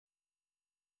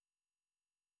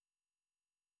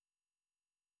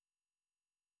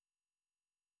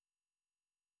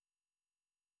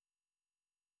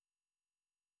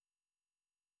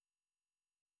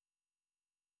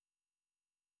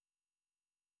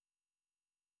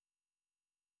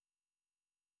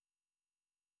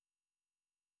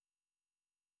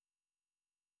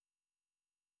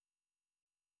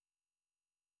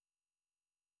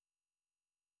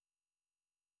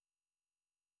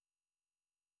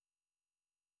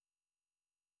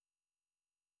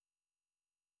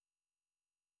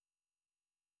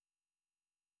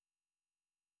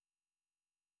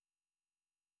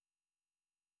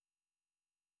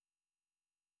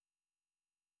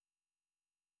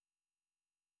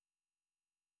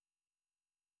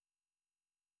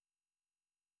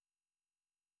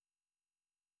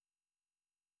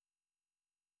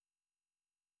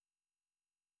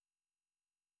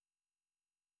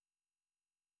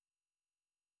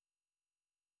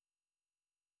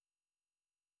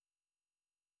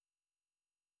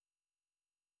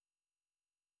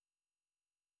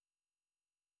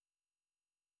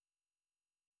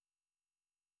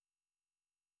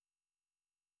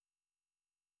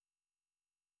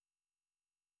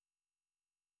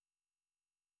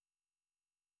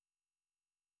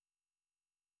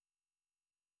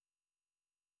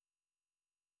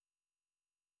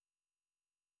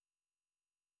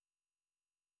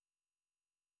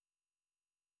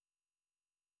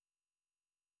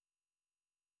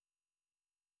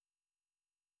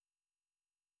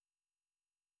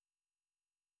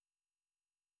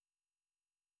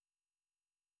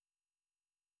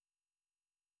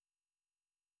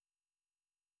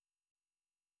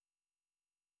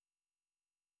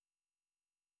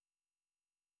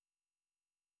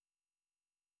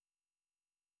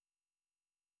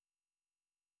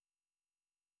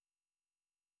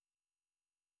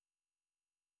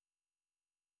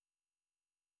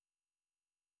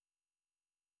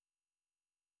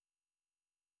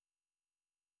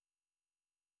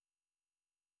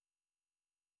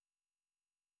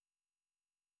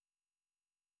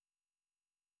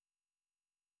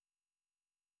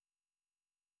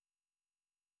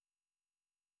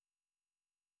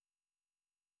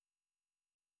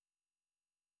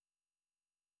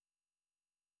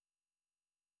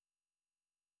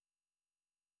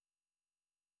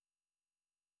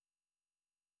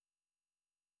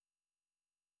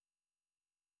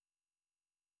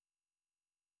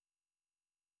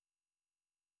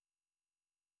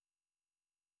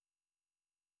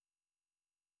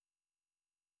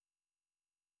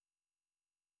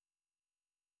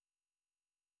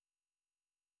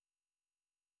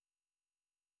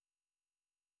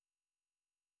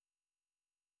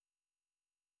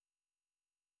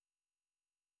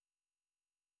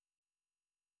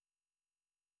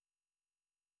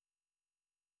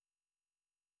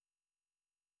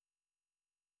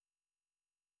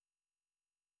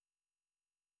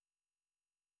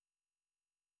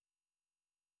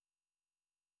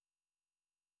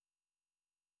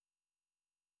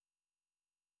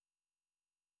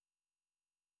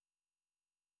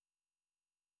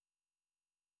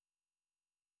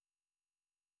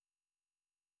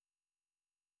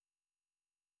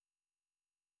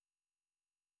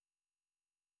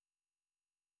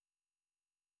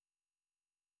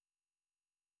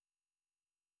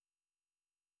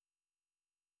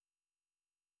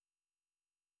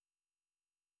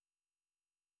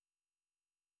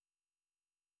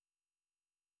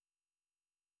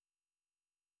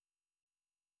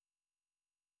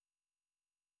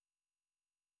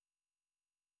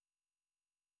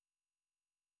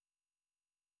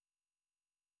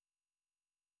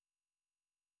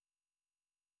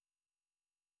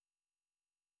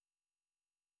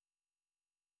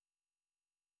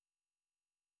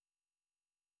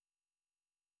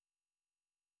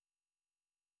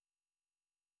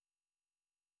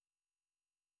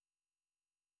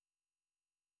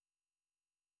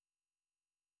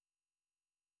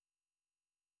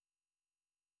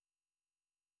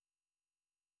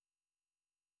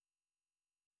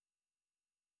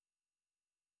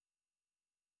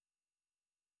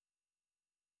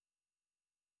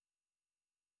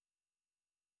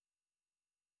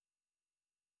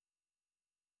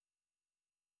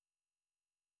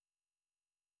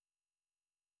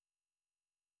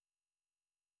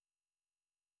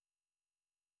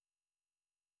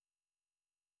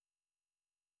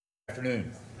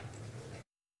Afternoon.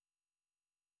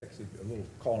 Actually, a little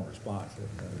call and response.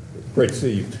 Great to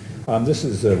see you. This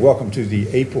is welcome to the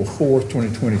April 4th,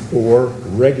 2024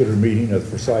 regular meeting of the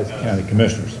Forsyth County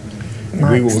Commissioners. And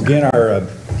we will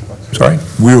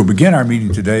begin our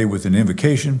meeting today with an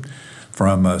invocation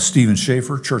from Stephen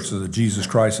Schaefer, Church of the Jesus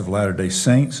Christ of Latter-day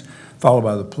Saints, followed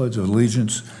by the Pledge of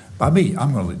Allegiance by me.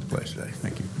 I'm going to lead the pledge today.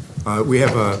 Thank you. We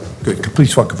have a good.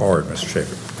 Please welcome forward, Mr.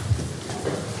 Schaefer.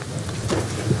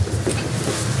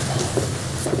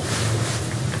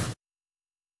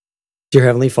 Dear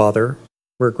Heavenly Father,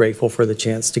 we're grateful for the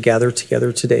chance to gather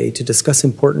together today to discuss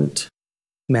important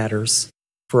matters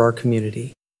for our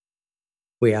community.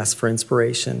 We ask for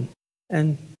inspiration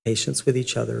and patience with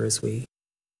each other as we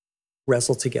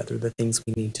wrestle together the things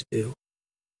we need to do.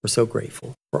 We're so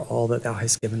grateful for all that Thou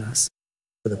hast given us,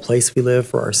 for the place we live,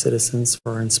 for our citizens,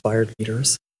 for our inspired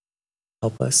leaders.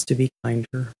 Help us to be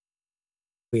kinder.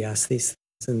 We ask these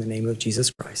things in the name of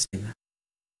Jesus Christ. Amen.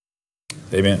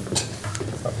 Amen.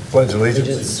 Pledge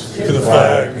allegiance to the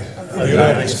flag of the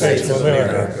United States of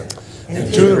America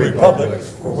and to the republic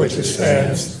for which it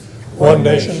stands, one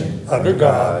nation, under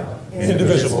God,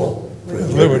 indivisible,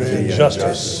 with liberty and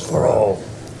justice for all.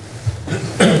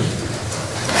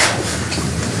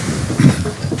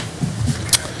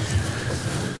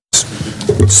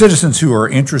 Citizens who are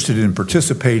interested in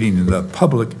participating in the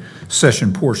public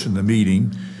session portion of the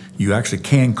meeting, you actually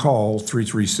can call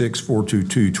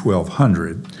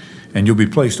 336-422-1200, and you'll be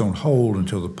placed on hold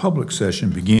until the public session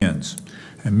begins.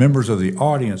 And members of the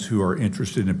audience who are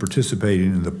interested in participating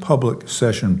in the public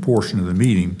session portion of the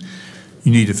meeting,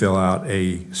 you need to fill out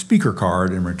a speaker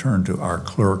card and return to our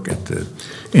clerk at the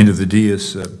end of the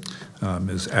dais,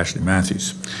 Ms. Ashley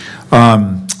Matthews.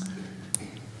 That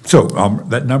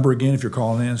number again, if you're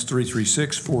calling in, is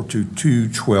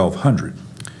 336-422-1200.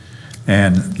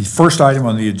 And the first item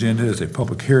on the agenda is a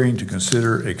public hearing to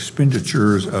consider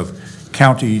expenditures of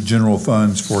county general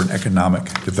funds for an economic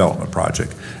development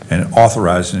project and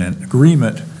authorizing an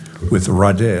agreement with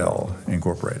Rodale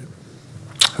Incorporated.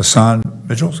 Hassani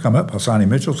Mitchell's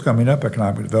coming up,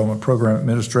 Economic Development Program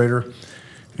Administrator,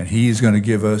 and he's going to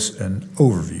give us an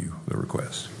overview of the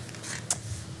request.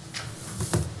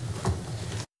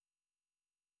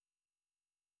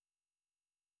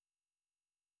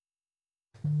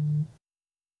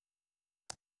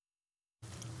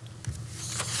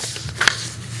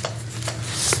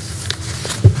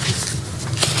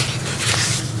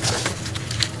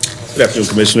 Good afternoon,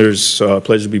 Commissioners.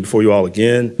 Pleasure to be before you all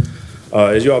again.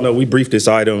 As you all know, we briefed this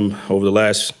item over the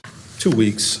last 2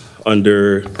 weeks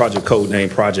under project code name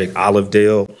Project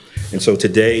Olivedale. And so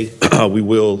today we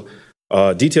will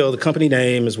detail the company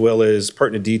name as well as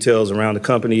pertinent details around the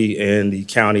company and the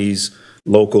county's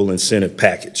local incentive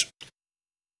package.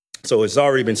 So it's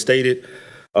already been stated,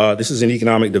 this is an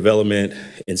economic development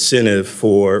incentive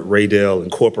for Rodale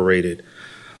Incorporated.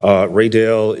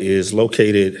 Rodale is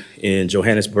located in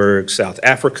Johannesburg, South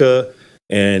Africa,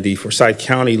 and the Forsyth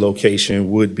County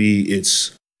location would be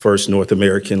its first North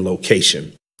American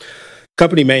location.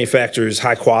 Company manufactures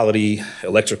high-quality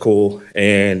electrical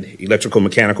and electrical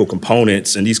mechanical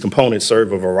components, and these components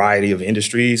serve a variety of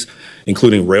industries,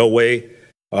 including railway,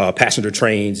 passenger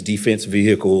trains, defense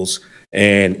vehicles,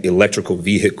 and electrical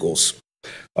vehicles.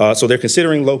 So they're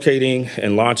considering locating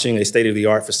and launching a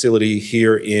state-of-the-art facility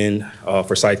here in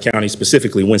Forsyth County,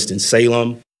 specifically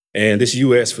Winston-Salem. And this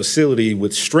U.S. facility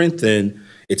would strengthen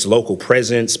its local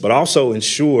presence, but also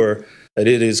ensure that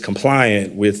it is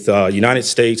compliant with United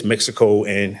States, Mexico,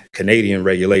 and Canadian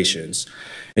regulations.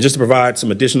 And just to provide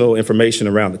some additional information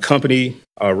around the company,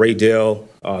 Rodale,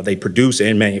 they produce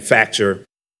and manufacture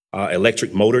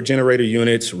electric motor generator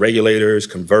units, regulators,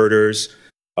 converters,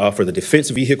 for the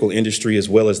defense vehicle industry as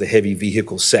well as the heavy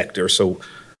vehicle sector. So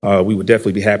we would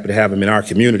definitely be happy to have them in our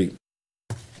community.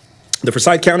 The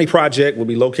Forsyth County project will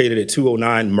be located at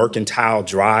 209 Mercantile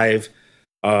Drive.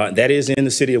 That is in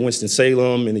the city of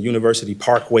Winston-Salem in the University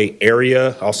Parkway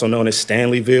area, also known as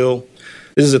Stanleyville.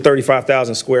 This is a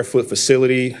 35,000 square foot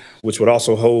facility, which would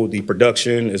also hold the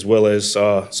production as well as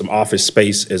some office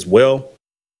space as well.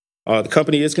 The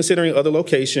company is considering other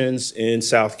locations in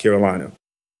South Carolina.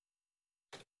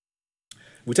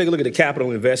 If we take a look at the capital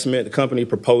investment, the company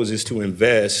proposes to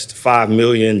invest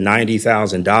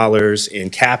 $5,090,000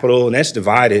 in capital, and that's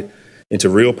divided into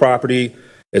real property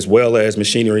as well as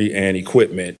machinery and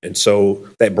equipment. And so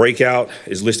that breakout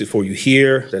is listed for you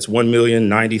here. That's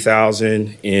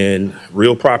 $1,090,000 in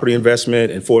real property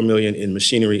investment and $4 million in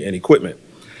machinery and equipment.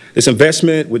 This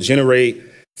investment would generate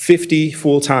 50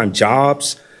 full-time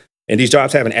jobs, and these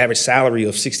jobs have an average salary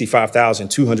of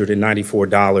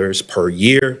 $65,294 per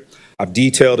year. I've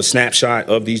detailed a snapshot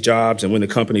of these jobs and when the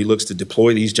company looks to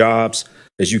deploy these jobs.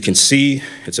 As you can see,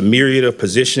 it's a myriad of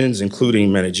positions,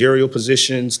 including managerial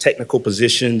positions, technical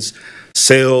positions,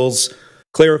 sales,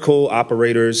 clerical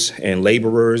operators, and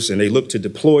laborers, and they look to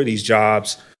deploy these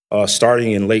jobs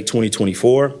starting in late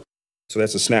 2024. So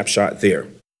that's a snapshot there.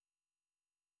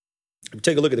 If you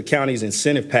take a look at the county's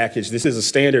incentive package, this is a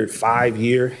standard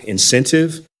 5-year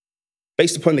incentive.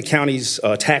 Based upon the county's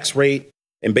tax rate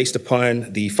and based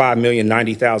upon the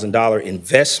 $5,090,000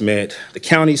 investment, the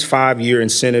county's 5-year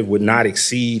incentive would not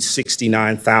exceed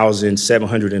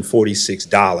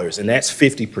 $69,746, and that's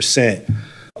 50%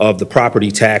 of the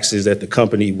property taxes that the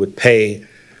company would pay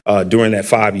during that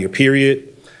 5-year period.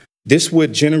 This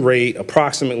would generate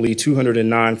approximately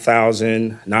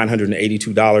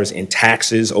 $209,982 in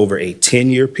taxes over a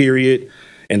 10-year period.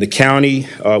 And the county,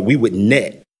 we would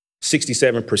net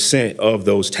 67% of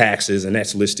those taxes, and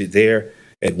that's listed there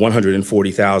at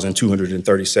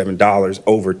 $140,237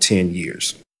 over 10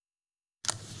 years.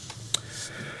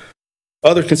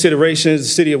 Other considerations, the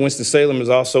city of Winston-Salem is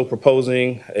also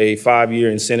proposing a 5-year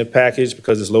incentive package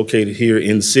because it's located here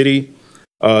in the city.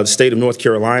 The state of North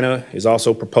Carolina is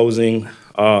also proposing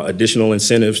additional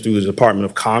incentives through the Department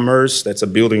of Commerce. That's a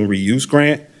building reuse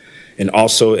grant, and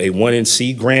also a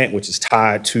 1NC grant, which is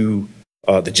tied to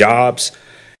the jobs.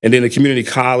 And then the community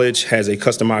college has a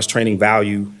customized training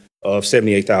value of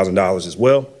 $78,000 as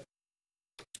well.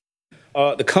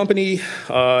 The company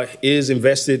is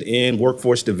invested in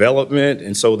workforce development,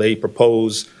 and so they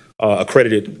propose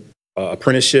accredited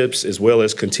apprenticeships as well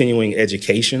as continuing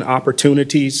education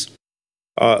opportunities.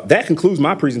 That concludes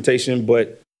my presentation,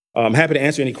 but I'm happy to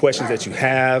answer any questions that you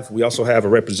have. We also have a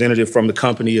representative from the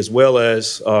company as well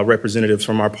as representatives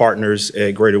from our partners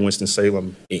at Greater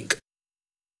Winston-Salem, Inc.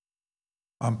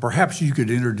 Perhaps you could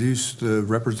introduce the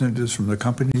representatives from the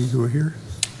company who are here?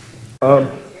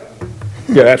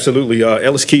 Yeah, absolutely.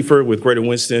 Ellis Kiefer with Greater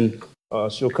Winston,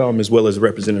 she'll come as well as a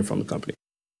representative from the company.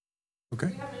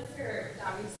 Okay.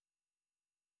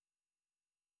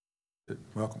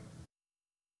 Welcome.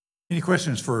 Any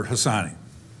questions for Hassani?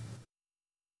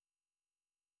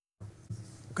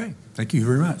 Okay, thank you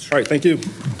very much. All right, thank you.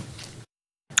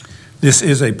 This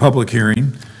is a public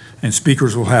hearing, and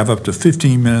speakers will have up to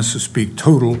 15 minutes to speak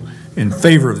total in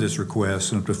favor of this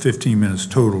request and up to 15 minutes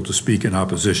total to speak in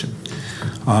opposition.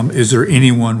 Is there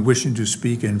anyone wishing to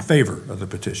speak in favor of the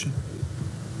petition?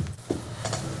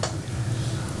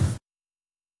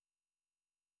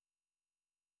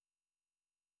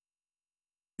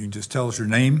 You can just tell us your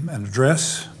name and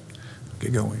address.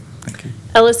 Get going. Thank you.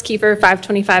 Ellis Kiefer,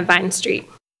 525 Vine Street.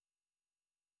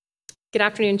 Good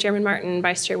afternoon, Chairman Martin,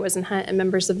 Vice Chair Wisenhunt, and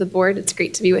members of the board. It's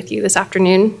great to be with you this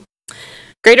afternoon.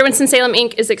 Greater Winston-Salem,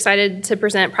 Inc. is excited to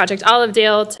present Project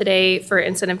Olivedale today for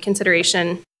incentive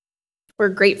consideration. We're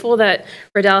grateful that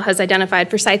Riddell has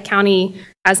identified Forsyth County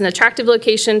as an attractive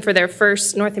location for their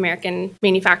first North American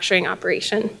manufacturing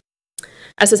operation.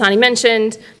 As Hassani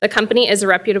mentioned, the company is a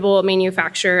reputable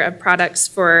manufacturer of products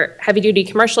for heavy-duty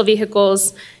commercial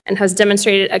vehicles and has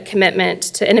demonstrated a commitment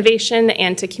to innovation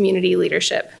and to community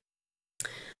leadership.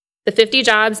 The 50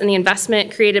 jobs and the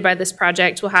investment created by this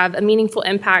project will have a meaningful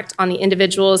impact on the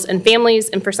individuals and families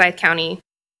in Forsyth County,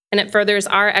 and it furthers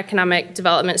our economic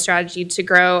development strategy to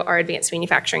grow our advanced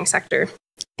manufacturing sector.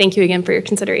 Thank you again for your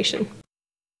consideration.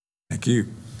 Thank you.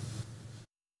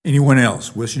 Anyone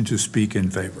else wishing to speak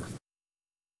in favor?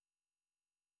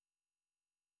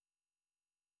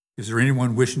 Is there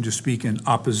anyone wishing to speak in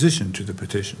opposition to the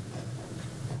petition?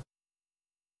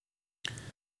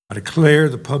 I declare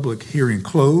the public hearing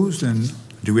closed, and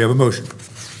do we have a motion?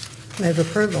 Move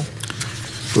approval.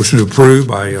 Motion to approve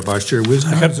by Vice Chair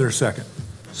Wisenhunt. Is there a second?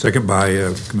 Second by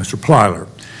Mr. Plyler.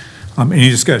 Any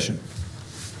discussion?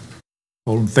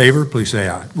 All in favor, please say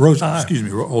aye. Rose, excuse me,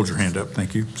 hold your hand up.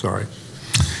 Thank you. Sorry.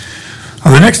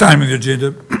 The next item on the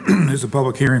agenda is a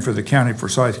public hearing for the County of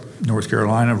Forsyth, North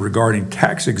Carolina, regarding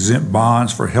tax-exempt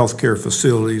bonds for healthcare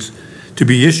facilities to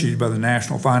be issued by the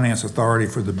National Finance Authority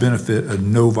for the benefit of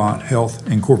Novant Health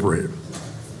Incorporated.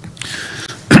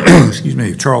 Excuse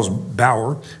me. Charles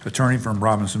Bauer, attorney from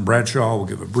Robinson Bradshaw, will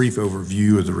give a brief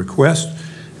overview of the request,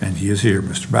 and he is here.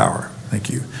 Mr. Bauer, thank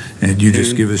you. And you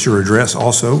just give us your address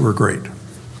also. We're great.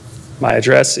 My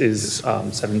address is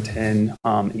 710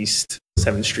 East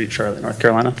 7th Street, Charlotte, North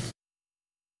Carolina.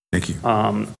 Thank you.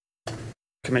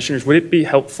 Commissioners, would it be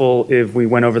helpful if we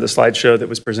went over the slideshow that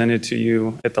was presented to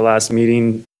you at the last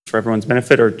meeting for everyone's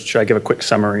benefit, or should I give a quick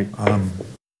summary?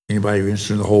 Anybody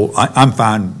interested in the whole? I'm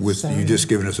fine with you just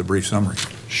giving us a brief summary.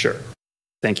 Sure.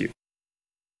 Thank you.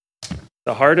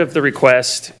 The heart of the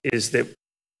request is that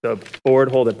the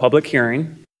board hold a public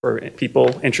hearing for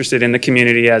people interested in the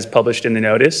community as published in the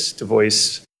notice to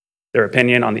voice their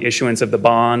opinion on the issuance of the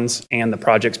bonds and the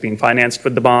projects being financed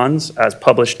with the bonds as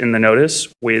published in the notice,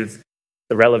 with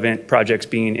the relevant projects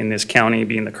being in this county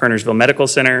being the Kernersville Medical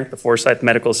Center, the Forsyth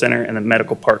Medical Center, and the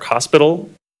Medical Park Hospital,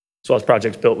 as well as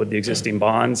projects built with the existing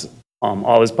bonds.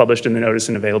 All is published in the notice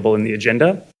and available in the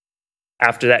agenda.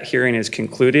 After that hearing is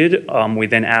concluded, we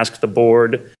then ask the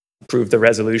board approve the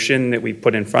resolution that we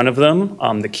put in front of them.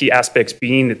 The key aspects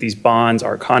being that these bonds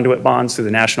are conduit bonds through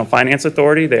the National Finance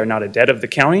Authority. They are not a debt of the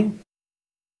county,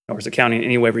 nor is the county in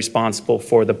any way responsible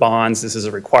for the bonds. This is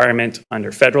a requirement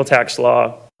under federal tax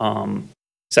law,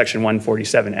 Section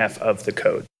 147F of the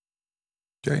code.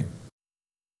 Okay.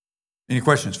 Any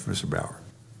questions for Mr. Bauer?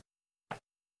 Thank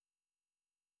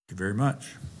you very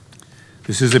much.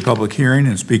 This is a public hearing,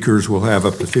 and speakers will have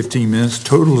up to 15 minutes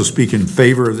total to speak in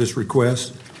favor of this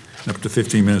request, and up to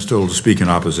 15 minutes total to speak in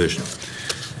opposition.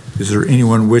 Is there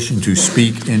anyone wishing to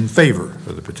speak in favor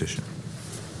of the petition?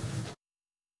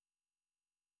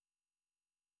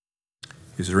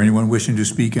 Is there anyone wishing to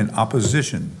speak in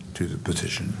opposition to the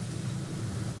petition?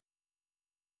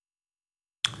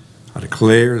 I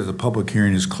declare that the public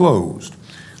hearing is closed.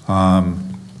 Move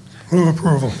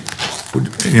approval.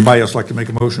 Would anybody else like to make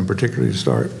a motion particularly to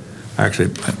start?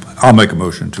 Actually, I'll make a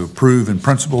motion to approve in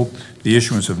principle the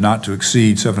issuance of not to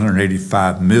exceed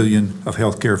 $785 million of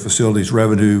healthcare facilities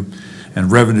revenue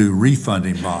and revenue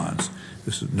refunding bonds.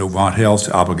 This is Novant Health's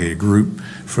obligated group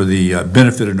for the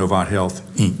benefit of Novant Health,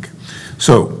 Inc.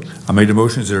 So I made the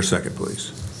motion. Is there a second,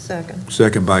 please? Second.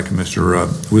 Second by Commissioner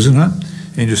Wisenhunt.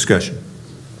 Any discussion?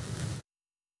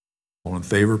 All in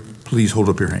favor, please hold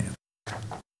up your hand.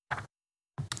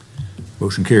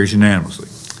 Motion carries unanimously.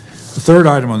 The third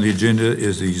item on the agenda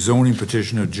is the zoning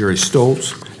petition of Jerry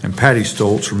Stoltz and Patty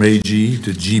Stoltz from AG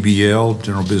to GBL,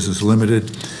 General Business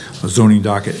Limited, zoning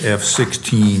docket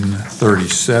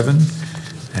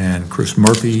F1637. And Chris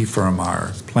Murphy from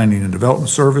our Planning and Development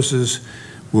Services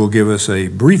will give us a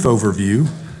brief overview.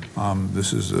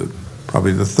 This is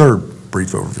probably the third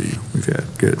brief overview we've had.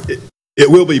 Good. It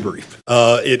will be brief.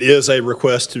 It is a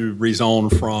request to rezone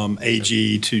from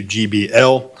AG to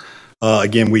GBL.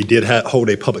 Again, we did hold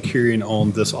a public hearing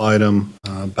on this item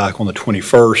back on the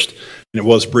 21st, and it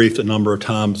was briefed a number of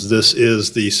times. This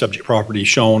is the subject property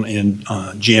shown in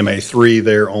GMA 3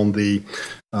 there on the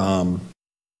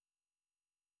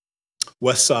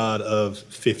west side of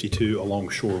 52 along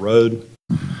Shore Road.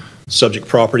 Subject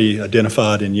property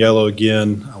identified in yellow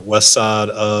again, west side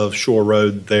of Shore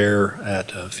Road there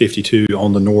at 52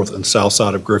 on the north and south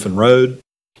side of Griffin Road.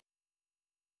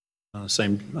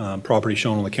 Same property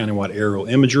shown on the countywide aerial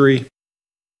imagery.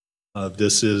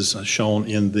 This is shown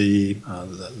in the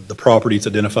properties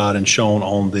identified and shown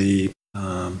on the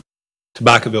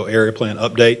Tobaccoville area plan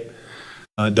update.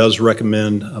 It does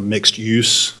recommend a mixed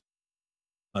use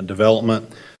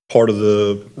development. Part of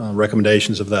the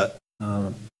recommendations of that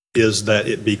is that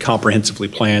it be comprehensively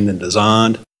planned and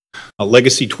designed.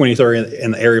 Legacy 2030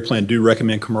 and the area plan do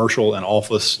recommend commercial and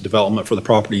office development for the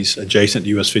properties adjacent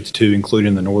to US 52,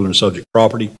 including the northern subject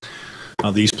property.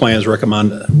 These plans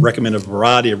recommend a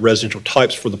variety of residential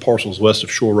types for the parcels west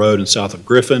of Shore Road and south of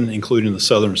Griffin, including the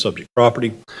southern subject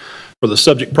property. For the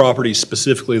subject properties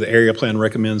specifically, the area plan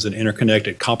recommends an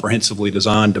interconnected, comprehensively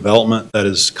designed development that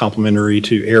is complementary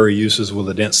to area uses with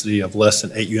a density of less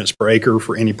than 8 units per acre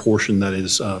for any portion that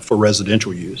is for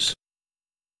residential use.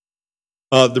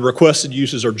 The requested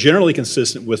uses are generally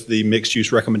consistent with the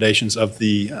mixed-use recommendations of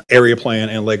the area plan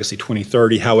and Legacy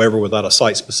 2030. However, without a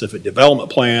site-specific development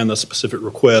plan, the specific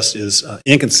request is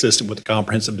inconsistent with the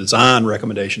comprehensive design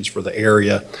recommendations for the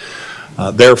area.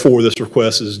 Therefore, this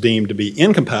request is deemed to be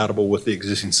incompatible with the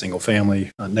existing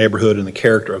single-family neighborhood and the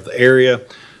character of the area,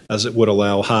 as it would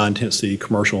allow high-intensity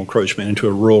commercial encroachment into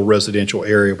a rural residential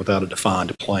area without a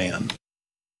defined plan.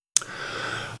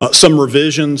 Some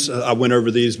revisions, I went over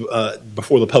these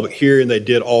before the public hearing. They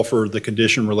did offer the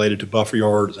condition related to buffer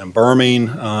yards and berming.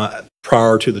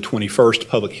 Prior to the 21st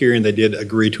public hearing, they did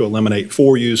agree to eliminate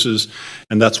 4 uses,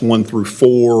 and that's 1 through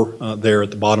 4 there at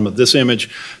the bottom of this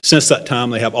image. Since that time,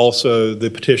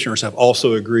 the petitioners have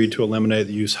also agreed to eliminate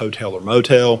the use hotel or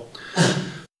motel.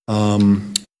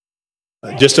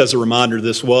 Just as a reminder,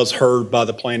 this was heard by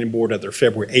the planning board at their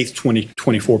February 8th,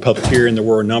 2024 public hearing. There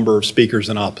were a number of speakers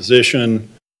in opposition.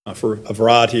 For a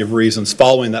variety of reasons.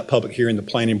 Following that public hearing, the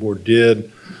planning board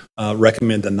did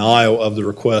recommend denial of the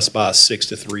request by a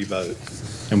 6-3 vote.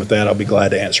 And with that, I'll be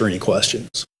glad to answer any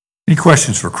questions. Any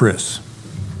questions for Chris?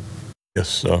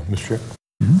 Yes, Mr. Chair.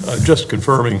 Just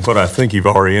confirming what I think you've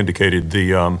already indicated,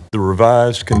 the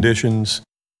revised conditions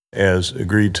as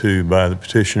agreed to by the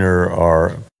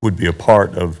petitioner would be a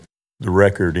part of the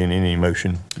record in any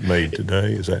motion made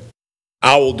today? Is that?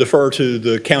 I will defer to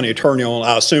the county attorney on,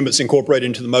 I assume it's incorporated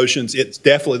into the motions. It's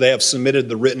definitely, they have submitted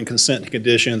the written consent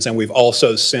conditions, and we've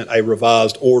also sent a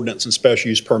revised ordinance and special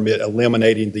use permit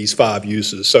eliminating these 5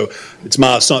 uses. So it's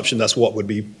my assumption that's what would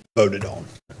be voted on.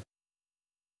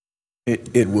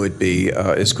 It would be,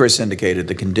 as Chris indicated,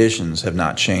 the conditions have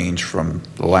not changed from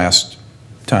the last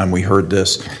time we heard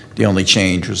this. The only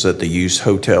change was that the use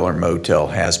hotel or motel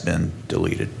has been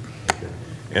deleted.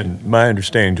 And my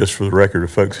understanding, just for the record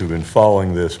of folks who've been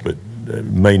following this but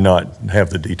may not have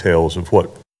the details of what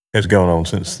has gone on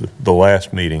since the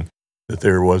last meeting, that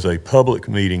there was a public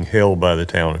meeting held by the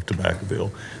town of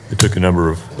Tobaccoville that took a number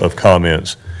of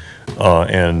comments.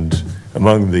 And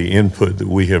among the input that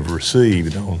we have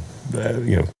received on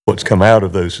what's come out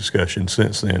of those discussions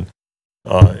since then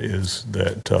is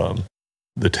that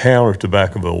the town of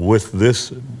Tobaccoville, with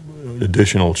this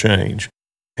additional change,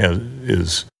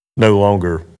 is no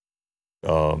longer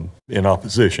in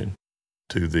opposition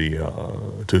to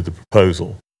the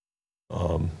proposal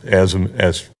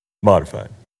as modified.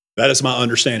 That is my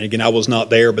understanding. Again, I was not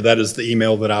there, but that is the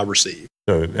email that I received.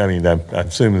 So, I mean, I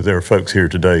assume that there are folks here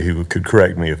today who could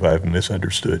correct me if I've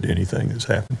misunderstood anything that's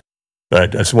happened. But I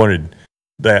just wanted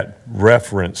that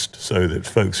referenced so that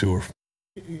folks who are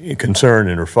concerned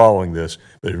and are following this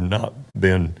but have not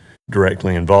been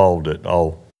directly involved at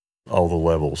all the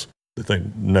levels, that they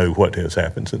know what has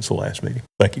happened since the last meeting.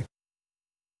 Thank you.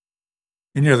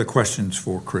 Any other questions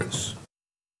for Chris?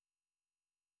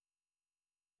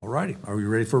 All righty. Are we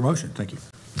ready for a motion? Thank you.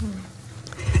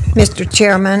 Mr.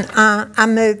 Chairman, I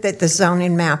move that the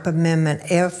zoning map amendment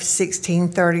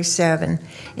F-1637,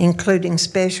 including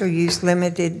special use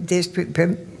limited district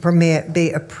permit,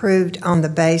 be approved on the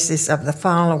basis of the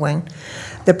following.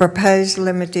 The proposed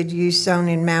limited use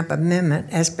zoning map amendment,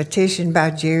 as petitioned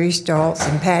by Jerry Stoltz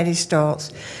and Patty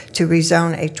Stoltz, to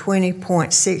rezone a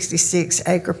 20.66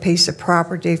 acre piece of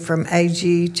property from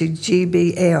AG to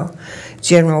GBL,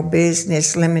 general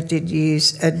business, limited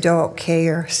use, adult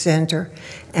care center,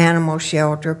 animal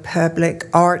shelter, public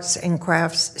arts and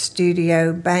crafts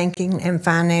studio, banking and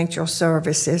financial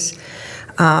services,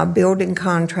 building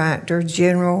contractor,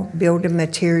 general building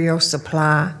material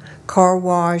supply, car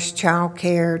wash, child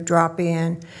care,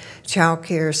 drop-in, child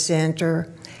care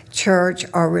center, church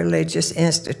or religious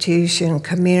institution,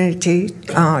 community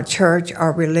church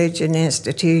or religion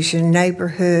institution,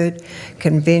 neighborhood,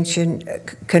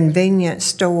 convenience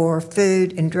store,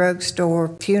 food and drug store,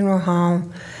 funeral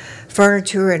home,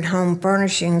 furniture and home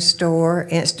furnishing store,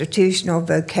 institutional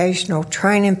vocational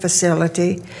training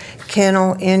facility,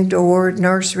 kennel, indoor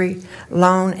nursery,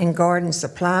 lawn and garden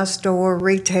supply store,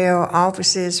 retail,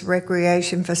 offices,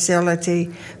 recreation facility,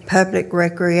 public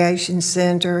recreation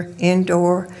center,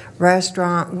 indoor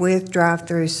restaurant with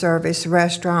drive-through service,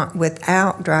 restaurant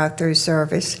without drive-through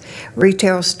service,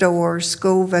 retail stores,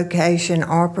 school vocation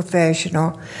or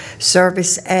professional,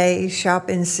 service A,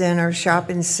 shopping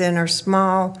center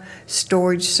small,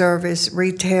 storage service,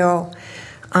 retail,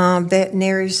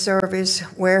 veterinary service,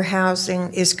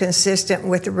 warehousing is consistent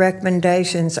with the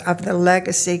recommendations of the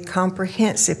Legacy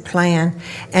Comprehensive Plan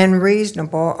and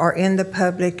reasonable or in the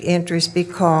public interest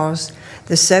because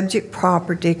the subject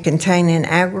property containing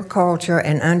agriculture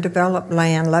and undeveloped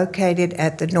land located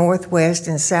at the northwest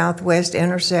and southwest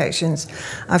intersections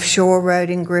of Shore Road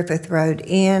and Griffith Road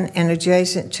in and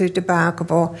adjacent to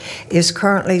Tobaccoville is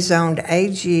currently zoned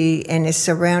AG and is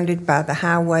surrounded by the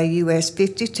Highway US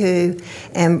 52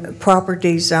 and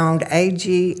property zoned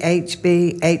AG,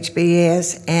 HB,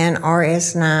 HBS, and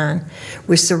RS9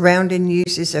 with surrounding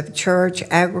uses of church,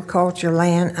 agriculture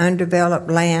land, undeveloped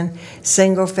land,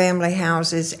 single-family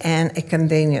houses, and a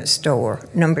convenience store.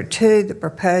 Number 2, the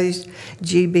proposed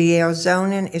GBL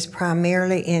zoning is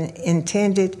primarily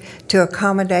intended to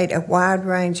accommodate a wide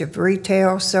range of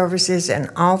retail services and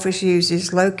office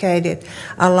uses located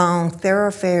along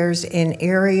thoroughfares in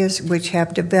areas which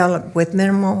have developed with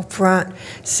minimal front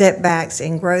setbacks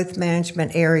in growth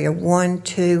management area 1,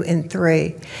 2, and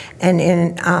 3, and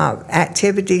in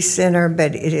activity center,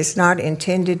 but it is not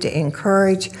intended to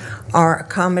encourage or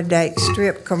accommodate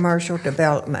strip commercial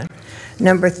development.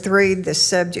 Number 3, the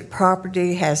subject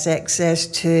property has access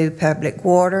to public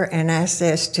water and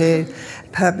access to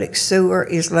public sewer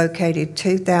is located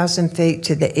 2,000 feet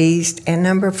to the east. And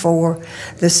number 4,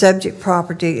 the subject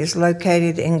property is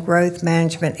located in Growth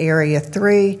Management Area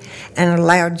 3 and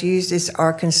allowed uses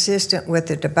are consistent with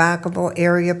the Tobaccoville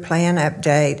Area Plan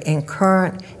Update and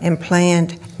current and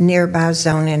planned nearby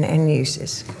zoning and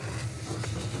uses.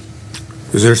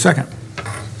 Is there a second?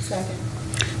 Second.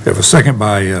 We have a second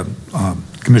by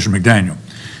Commissioner McDaniel.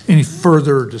 Any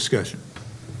further discussion?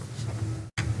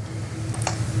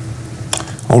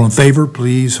 All in favor,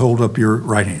 please hold up your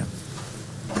right hand.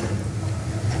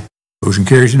 Motion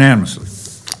carries unanimously.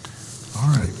 All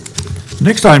right.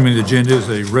 Next item on the agenda is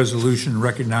a resolution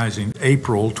recognizing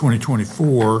April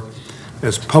 2024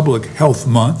 as Public Health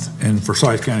Month in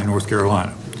Forsyth County, North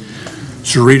Carolina.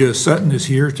 Sharita Sutton is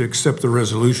here to accept the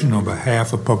resolution on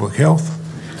behalf of Public Health,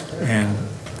 and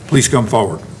please come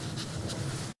forward.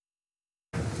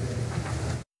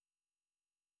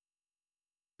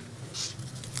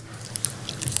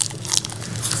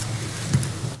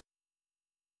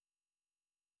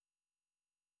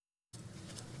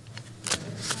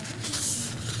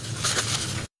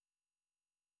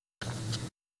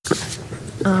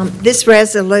 This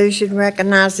resolution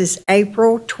recognizes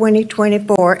April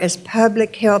 2024 as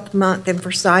Public Health Month in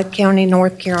Forsyth County,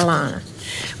 North Carolina.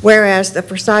 Whereas the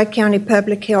Forsyth County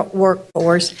Public Health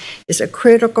workforce is a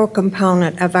critical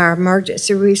component of our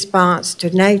emergency response to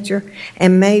nature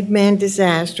and made-man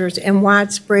disasters and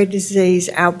widespread disease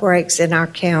outbreaks in our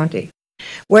county.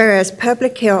 Whereas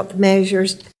public health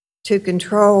measures to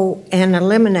control and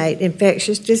eliminate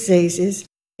infectious diseases,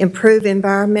 improve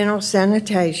environmental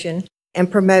sanitation, and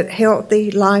promote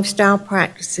healthy lifestyle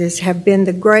practices have been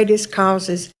the greatest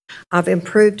causes of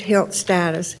improved health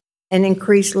status and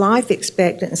increased life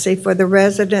expectancy for the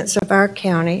residents of our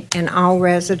county and all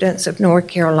residents of North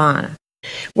Carolina.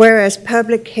 Whereas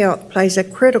public health plays a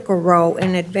critical role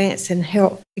in advancing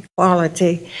health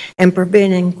equality and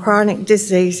preventing chronic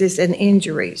diseases and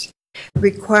injuries,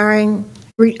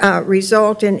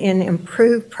 resulting in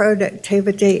improved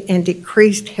productivity and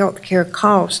decreased health care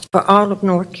costs for all of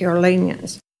North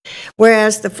Carolinians.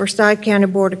 Whereas the Forsyth County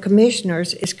Board of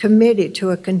Commissioners is committed to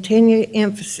a continued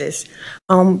emphasis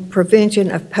on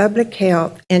prevention of public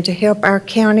health and to help our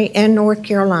county and North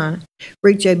Carolina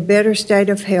reach a better state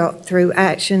of health through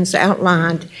actions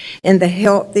outlined in the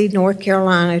Healthy North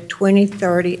Carolina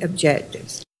 2030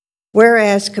 objectives.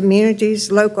 Whereas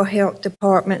communities, local health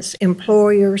departments,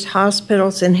 employers,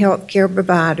 hospitals, and healthcare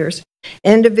providers,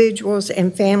 individuals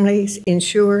and families,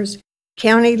 insurers,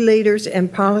 county leaders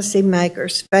and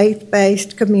policymakers,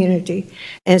 faith-based community,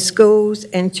 and schools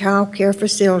and child care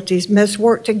facilities must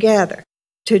work together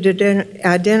to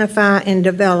identify and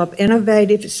develop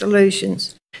innovative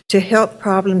solutions to health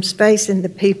problems facing the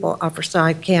people of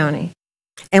Forsyth County.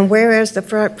 And whereas the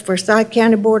Forsyth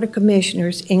County Board of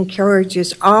Commissioners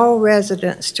encourages all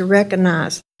residents to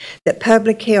recognize that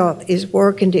public health is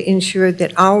working to ensure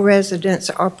that all residents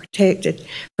are protected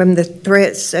from the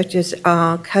threats such as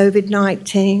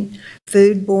COVID-19,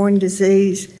 foodborne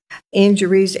disease,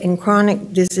 injuries, and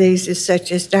chronic diseases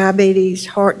such as diabetes,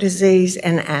 heart disease,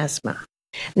 and asthma.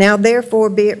 Now, therefore,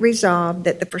 be it resolved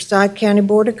that the Forsyth County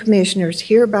Board of Commissioners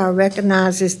hereby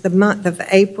recognizes the month of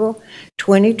April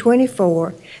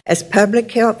 2024 as Public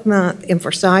Health Month in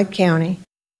Forsyth County,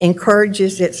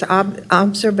 encourages its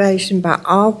observation by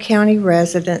all county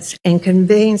residents, and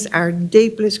convenes our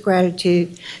deepest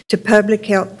gratitude to public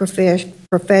health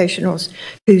professionals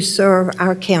who serve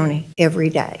our county every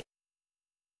day.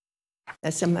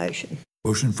 That's a motion.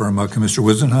 Motion from Commissioner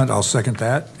Wisenhunt. I'll second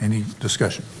that. Any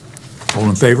discussion? All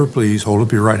in favor, please hold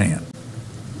up your right hand.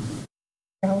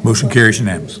 Motion carries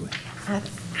unanimously. I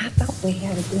thought we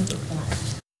had a good one.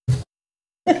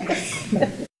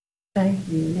 Thank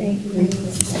you. Thank you.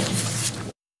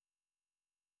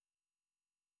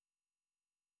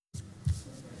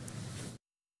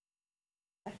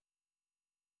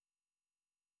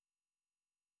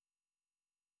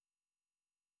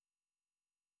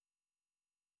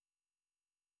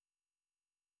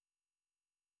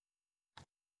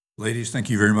 Ladies, thank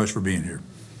you very much for being here.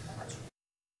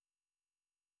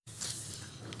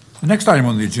 The next item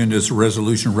on the agenda is a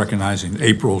resolution recognizing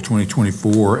April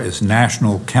 2024 as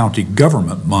National County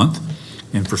Government Month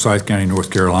in Forsyth County, North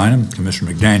Carolina.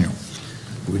 Commissioner McDaniel,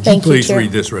 would you please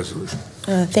read this resolution?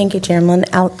 Thank you, Chairman,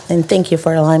 and thank you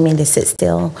for allowing me to sit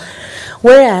still.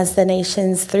 Whereas the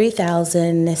nation's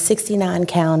 3,069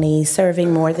 counties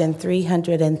serving more than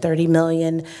 330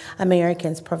 million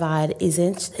Americans provide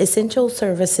essential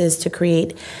services to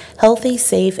create healthy,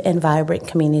 safe, and vibrant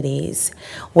communities.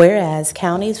 Whereas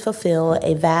counties fulfill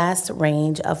a vast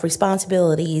range of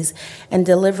responsibilities and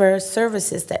deliver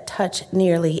services that touch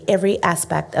nearly every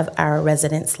aspect of our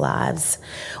residents' lives.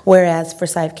 Whereas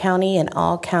Forsyth County and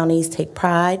all counties take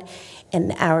pride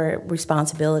in our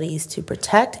responsibilities to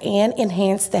protect and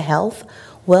enhance the health,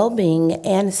 well-being,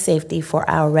 and safety for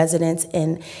our residents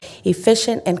in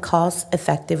efficient and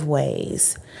cost-effective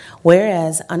ways.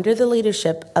 Whereas under the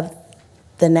leadership of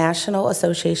the National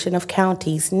Association of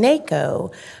Counties, NACO,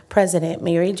 President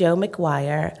Mary Jo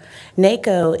McGuire,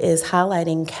 NACO is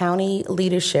highlighting county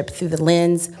leadership through the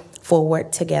lens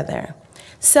Forward Together.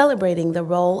 celebrating the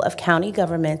role of county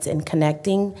governments in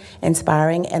connecting,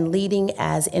 inspiring, and leading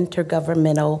as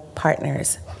intergovernmental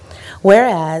partners.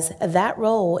 Whereas that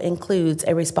role includes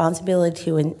a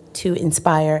responsibility to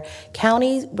inspire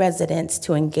county residents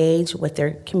to engage with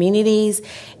their communities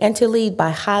and to lead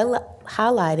by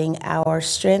highlighting our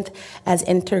strength as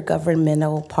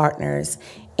intergovernmental partners.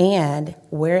 And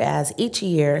whereas each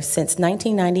year since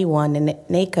 1991,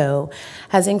 NACO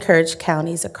has encouraged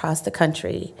counties across the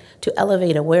country to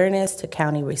elevate awareness to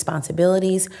county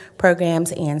responsibilities,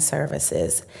 programs, and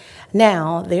services.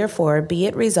 Now, therefore, be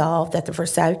it resolved that the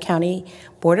Forsyth County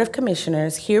Board of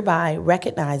Commissioners hereby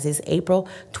recognizes April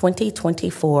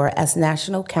 2024 as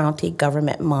National County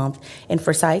Government Month in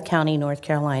Forsyth County, North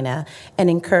Carolina, and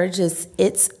encourages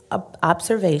its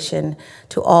observation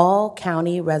to all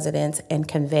county residents and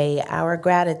convey our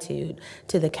gratitude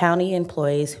to the county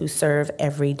employees who serve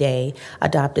every day,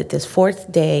 adopted this 4th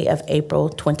day of April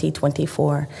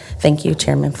 2024. Thank you,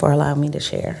 Chairman, for allowing me to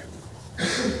share.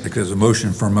 There's a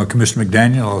motion from Commissioner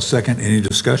McDaniel. I'll second. Any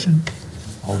discussion?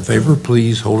 All in favor,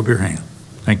 please hold up your hand.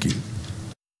 Thank you.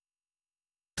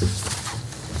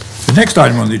 The next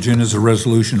item on the agenda is a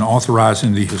resolution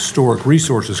authorizing the Historic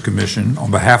Resources Commission on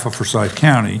behalf of Forsyth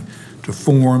County to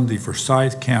form the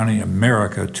Forsyth County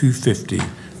America 250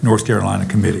 North Carolina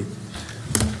Committee.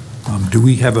 Do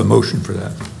we have a motion for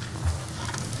that?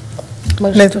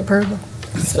 Move approval.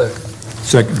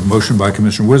 Second, motion by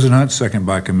Commissioner Wisenhunt, second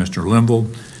by Commissioner Linville.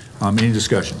 Any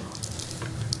discussion?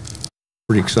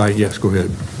 Pretty excited. Yes, go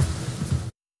ahead.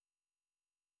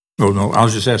 Oh, no, I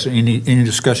was just asking, any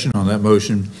discussion on that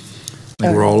motion? I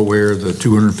think we're all aware the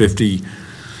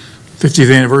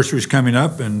 50th anniversary is coming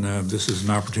up, and this is an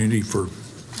opportunity for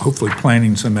hopefully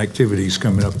planning some activities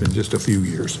coming up in just a few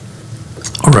years.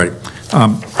 All right.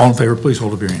 All in favor, please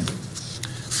hold up your hand.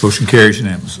 Motion carries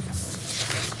unanimously.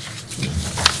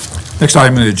 Next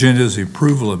item on the agenda is the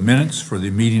approval of minutes for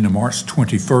the meeting of March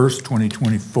 21st,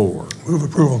 2024. Move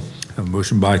approval. Have a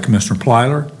motion by Commissioner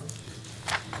Plyler.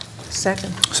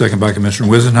 Second. Second by Commissioner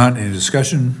Wisenhunt. Any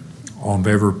discussion? All in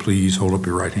favor, please hold up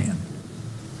your right hand.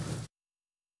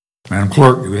 Madam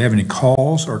Clerk, do we have any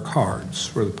calls or cards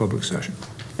for the public session?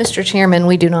 Mr. Chairman,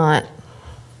 we do not.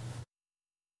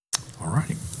 All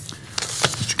righty.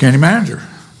 Mr. County Manager,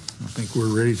 I think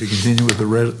we're ready to continue with the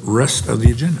rest of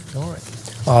the agenda. All right.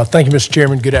 Thank you, Mr.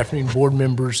 Chairman. Good afternoon, board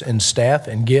members and staff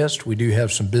and guests. We do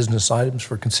have some business items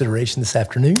for consideration this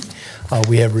afternoon.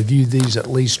 We have reviewed these at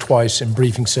least twice in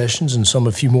briefing sessions and some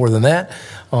a few more than that.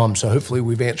 So hopefully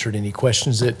we've answered any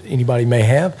questions that anybody may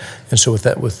have. And so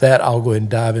with that, I'll go ahead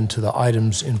and dive into the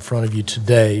items in front of you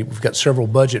today. We've got several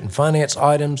budget and finance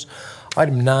items.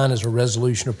 Item 9 is a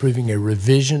resolution approving a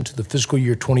revision to the fiscal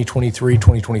year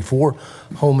 2023-2024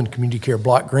 Home and Community Care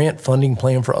Block Grant Funding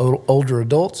Plan for Older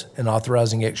Adults and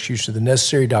authorizing execution of the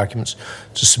necessary documents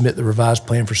to submit the revised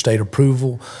plan for state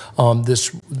approval.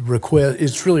 This request,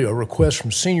 it's really a request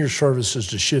from Senior Services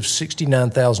to shift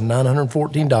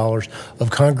 $69,914 of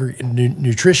congregate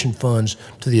nutrition funds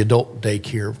to the adult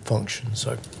daycare function.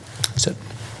 So that's it.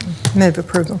 Move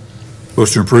approval.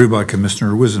 Motion approved by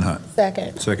Commissioner Wisenhunt.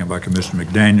 Second. Second by Commissioner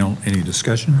McDaniel. Any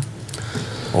discussion?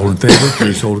 All in favor,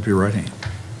 please hold up your right hand.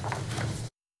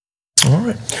 All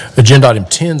right. Agenda item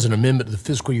 10 is an amendment to the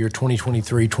fiscal year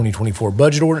 2023-2024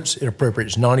 budget ordinance. It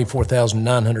appropriates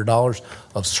 $94,900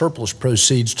 of surplus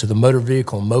proceeds to the Motor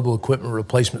Vehicle and Mobile Equipment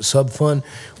Replacement Subfund.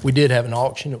 We did have an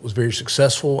auction. It was very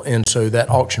successful, and so that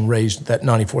auction raised that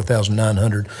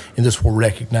 $94,900, and this will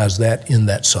recognize that in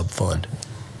that subfund.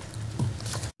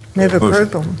 Move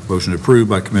approval. Motion approved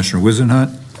by Commissioner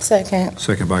Wisenhunt. Second.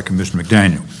 Second by Commissioner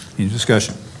McDaniel. Any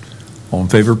discussion? All in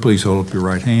favor, please hold up your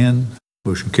right hand.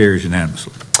 Motion carries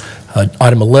unanimously.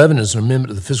 Item 11 is an amendment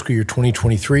to the fiscal year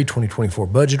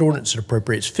 2023-2024 budget ordinance. It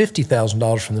appropriates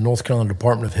 $50,000 from the North Carolina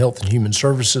Department of Health and Human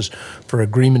Services for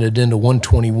Agreement Addenda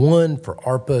 121 for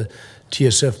ARPA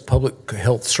TSF Public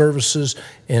Health Services,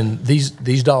 and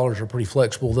these dollars are pretty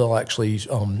flexible. They'll actually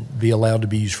be allowed to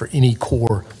be used for any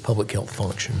core public health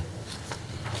function.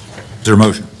 Is there a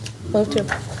motion? Move to.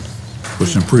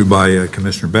 Motion approved by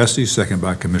Commissioner Bessie, second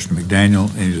by Commissioner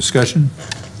McDaniel. Any discussion?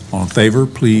 All in favor,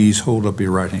 please hold up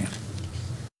your right hand.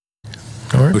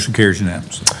 All right. Motion carries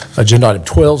unanimously. Agenda item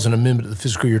 12 is an amendment to the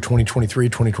fiscal year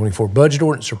 2023-2024 budget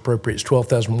ordinance. Appropriates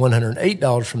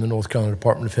 $12,108 from the North Carolina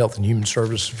Department of Health and Human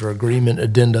Services for Agreement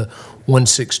Addenda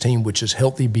 116, which is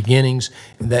Healthy Beginnings,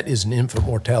 and that is an infant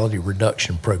mortality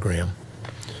reduction program.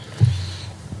 Is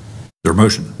there a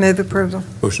motion? Move approval.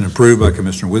 Motion approved by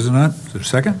Commissioner Wisenhunt. Is there a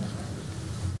second?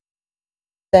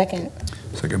 Second.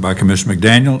 Second by Commissioner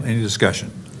McDaniel. Any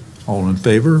discussion? All in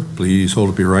favor, please hold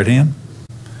up your right hand.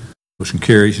 Motion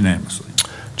carries unanimously.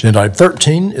 Agenda item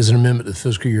 13 is an amendment to the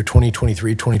fiscal year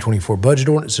 2023-2024 budget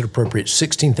ordinance that appropriates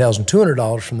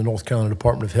 $16,200 from the North Carolina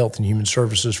Department of Health and Human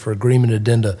Services for Agreement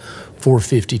Addenda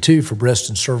 452 for breast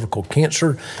and cervical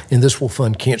cancer, and this will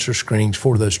fund cancer screenings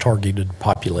for those targeted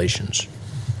populations.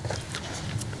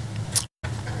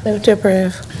 Move to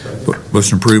approve.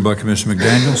 Motion approved by Commissioner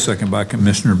McDaniel, second by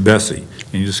Commissioner Bessie.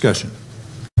 Any discussion?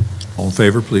 All in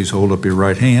favor, please hold up your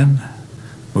right hand.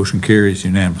 Motion carries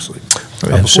unanimously.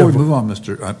 Before we move on,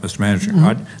 Mr. Manager,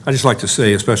 I'd just like to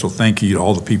say a special thank you to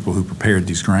all the people who prepared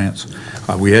these grants.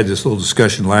 We had this little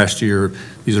discussion last year.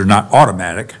 These are not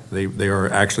automatic. They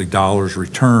are actually dollars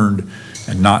returned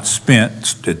and not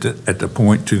spent at the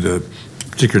point to the,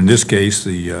 particularly in this case,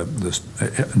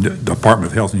 the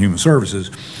Department of Health and Human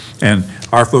Services. And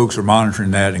our folks are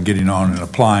monitoring that and getting on and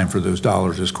applying for those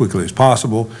dollars as quickly as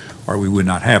possible, or we would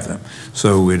not have them.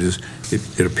 So it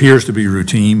appears to be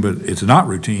routine, but it's not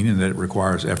routine in that it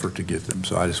requires effort to get them.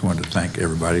 So I just wanted to thank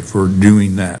everybody for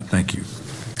doing that. Thank you.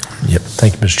 Yep,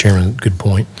 thank you, Mr. Chairman. Good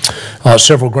point.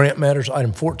 Several grant matters.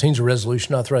 Item 14 is a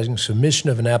resolution authorizing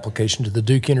submission of an application to the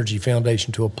Duke Energy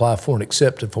Foundation to apply for and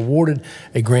accept, if awarded,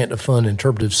 a grant to fund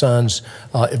interpretive signs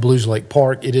at Blues Lake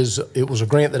Park. It was a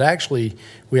grant that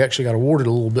we actually got awarded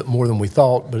a little bit more than we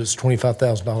thought, but it's a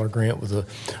 $25,000 grant with a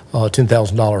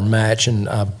 $10,000 match, and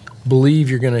I believe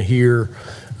you're going to hear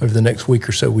over the next week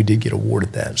or so we did get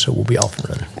awarded that, so we'll be off and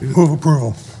running. Move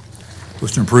approval.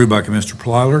 Motion approved by Commissioner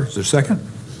Plyler. Is there a second?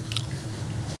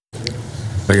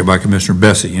 Second by Commissioner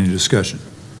Bessie. Any discussion?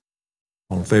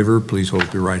 All in favor, please hold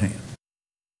up your right hand.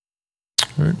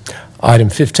 All right.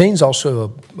 Item 15 is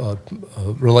also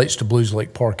relates to Blues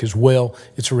Lake Park as well.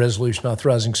 It's a resolution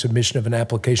authorizing submission of an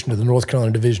application to the North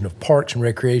Carolina Division of Parks and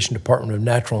Recreation, Department of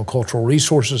Natural and Cultural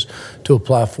Resources, to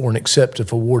apply for and accept,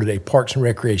 if awarded, a Parks and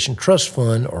Recreation Trust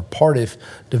Fund, or PARTIF,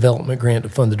 development grant to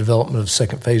fund the development of the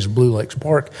second phase of Blue Lakes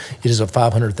Park. It is a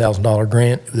 $500,000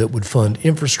 grant that would fund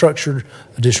infrastructure,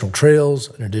 additional trails,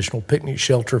 an additional picnic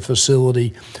shelter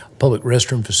facility, public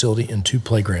restroom facility, and 2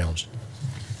 playgrounds.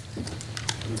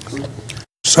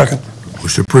 Second.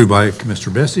 Motion approved by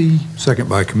Commissioner Bessie, second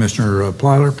by Commissioner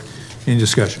Plyler. Any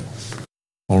discussion?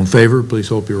 All in favor, please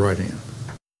hold up your right hand.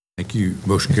 Thank you.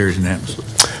 Motion carries unanimously.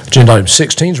 Agenda item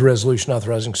 16 is a resolution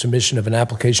authorizing submission of an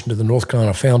application to the North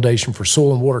Carolina Foundation for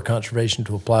Soil and Water Conservation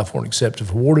to apply for and accept,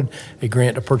 if awarded, a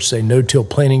grant to purchase a no-till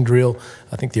planting drill.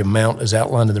 I think the amount as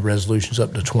outlined in the resolution is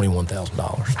up to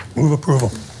 $21,000. Move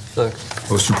approval.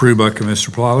 Motion approved by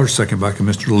Commissioner Plyler, second by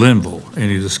Commissioner Linville.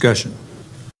 Any discussion?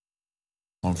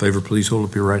 All in favor, please hold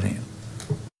up your right hand.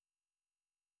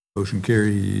 Motion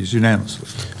carries unanimously.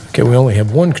 Okay, we only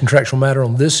have one contractual matter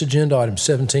on this agenda. Item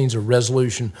 17 is a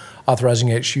resolution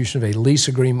authorizing execution of a lease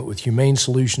agreement with Humane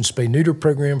Solutions Spay-Neuter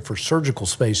Program for surgical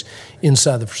space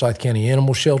inside the Forsyth County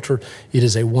Animal Shelter. It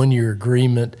is a 1-year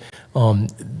agreement.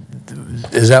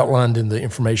 As outlined in the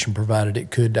information provided,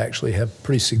 it could actually have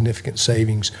pretty significant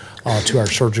savings to our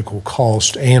surgical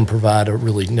cost and provide a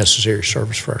really necessary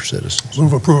service for our citizens.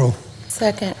 Move approval.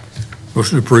 Second.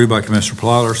 Motion approved by Commissioner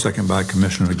Plyler, second by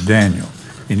Commissioner McDaniel.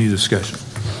 Any discussion?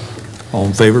 All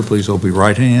in favor, please hold up your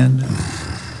right hand.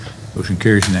 Motion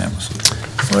carries unanimously.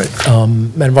 All right.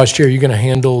 Madam Vice Chair, you're going to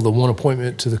handle the one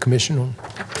appointment to the commission?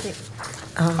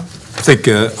 I think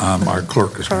our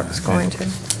clerk is going to.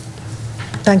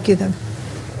 Thank you, then.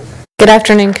 Good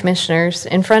afternoon, Commissioners.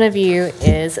 In front of you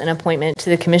is an appointment to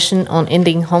the Commission on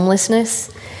Ending Homelessness.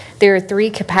 There are 3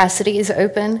 capacities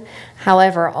open.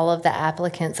 However, all of the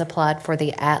applicants applied for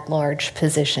the at-large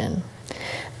position.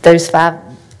 The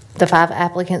 5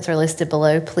 applicants are listed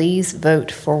below. Please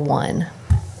vote for one.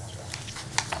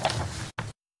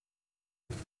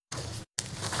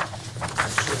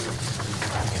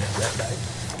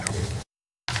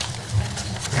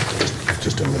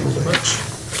 Just a little bit.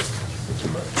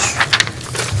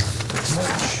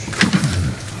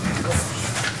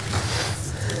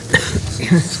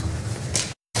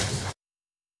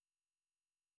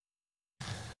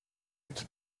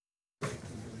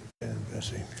 And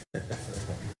Bessie.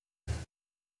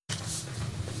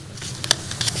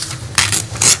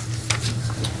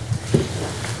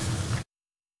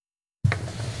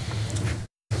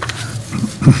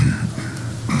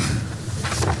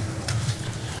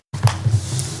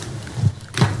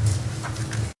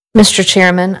 Mr.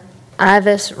 Chairman,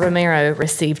 Ivis Romero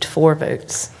received 4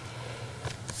 votes.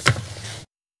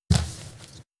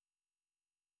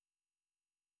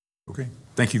 Okay.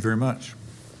 Thank you very much.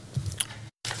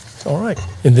 All right.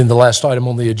 And then the last item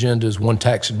on the agenda is one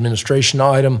tax administration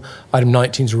item. Item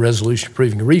 19 is a resolution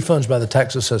approving refunds by the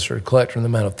tax assessor and collector in the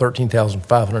amount of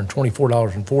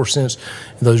 $13,524.04.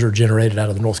 And those are generated out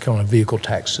of the North Carolina vehicle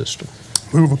tax system.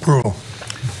 Move approval.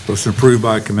 Motion approved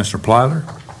by Commissioner Plyler.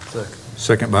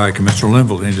 Second by Commissioner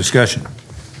Linville. Any discussion?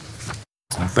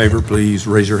 In favor, please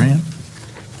raise your hand.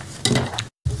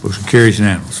 Motion carries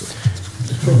unanimously.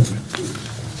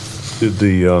 Did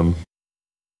the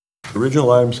original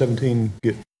item 17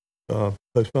 get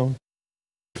postponed?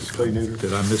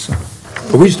 Did I miss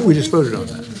something? We just voted on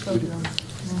that.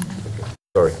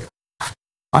 Sorry.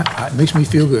 It makes me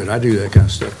feel good. I do that kind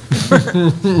of stuff.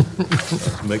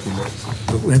 Making that.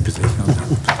 A little empathy.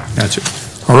 Gotcha.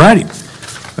 All righty.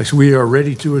 So we are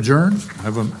ready to adjourn.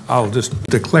 I'll just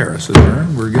declare us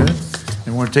adjourned. We're good.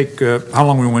 And want to take, how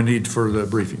long we want to need for the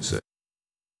briefing set?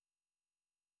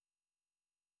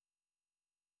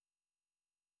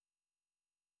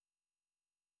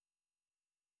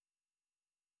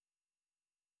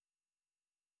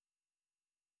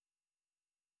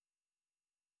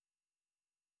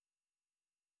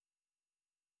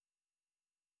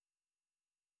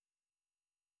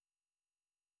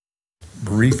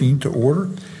 Briefing to order.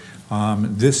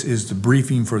 This is the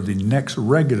briefing for the next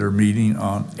regular meeting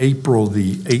on April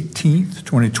the 18th,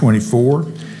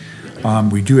 2024.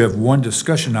 We do have one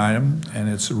discussion item, and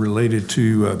it's related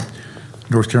to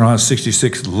North Carolina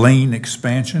 66 lane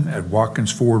expansion at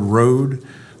Watkins Ford Road,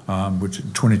 which is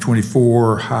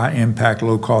 2024 high impact,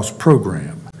 low cost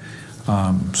program.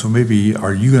 So maybe,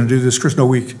 are you going to do this, Chris? No,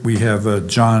 we have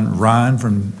John Ryan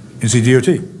from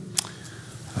NCDOT.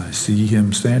 I see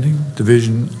him standing.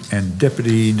 Division 9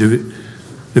 Deputy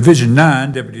Division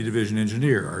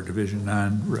Engineer, our Division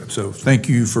 9 rep. So thank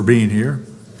you for being here,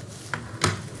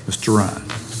 Mr. Ryan.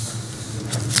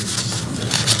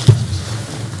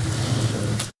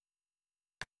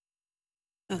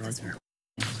 Oh, that's her.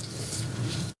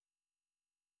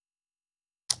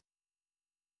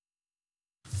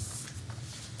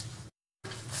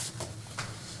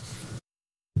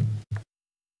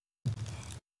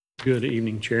 Good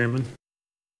evening, Chairman,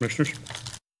 Commissioners.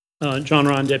 John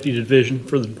Ryan, Deputy Division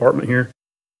for the department here.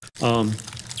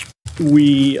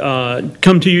 We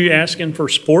come to you asking for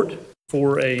support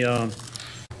for a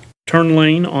turn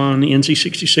lane on NC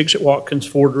 66 at Watkins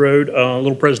Ford Road. A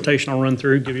little presentation I'll run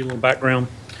through, give you a little background.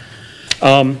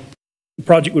 The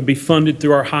project would be funded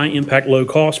through our high impact, low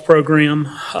cost program.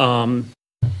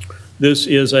 This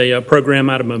is a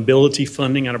program out of mobility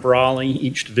funding out of Raleigh.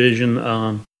 Each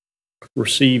division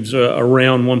receives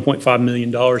around $1.5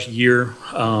 million a year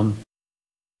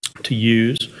to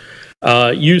use.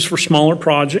 Used for smaller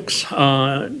projects,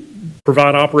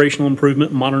 provide operational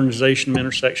improvement, modernization of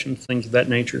intersections, things of that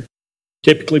nature.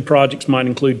 Typically, projects might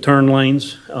include turn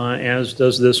lanes, as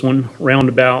does this one,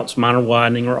 roundabouts, minor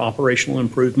widening, or operational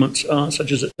improvements,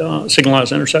 such as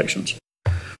signalized intersections.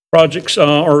 Projects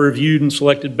are reviewed and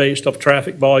selected based off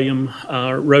traffic volume,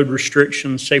 road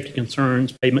restrictions, safety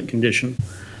concerns, pavement condition,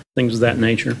 things of that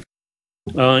nature.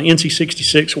 NC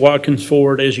 66, Watkins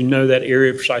Ford, as you know, that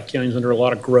area of Forsyth County is under a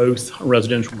lot of growth,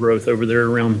 residential growth over there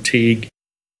around Teague,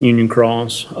 Union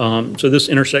Cross. So this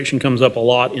intersection comes up a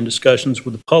lot in discussions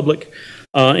with the public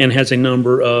and has a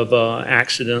number of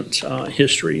accident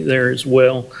history there as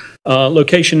well.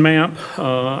 Location map,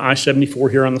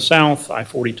 I-74 here on the south,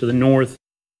 I-40 to the north,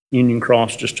 Union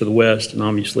Cross just to the west, and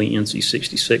obviously NC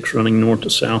 66 running north to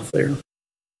south there.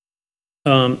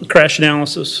 Crash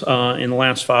analysis in the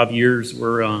last 5 years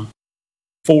were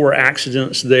 4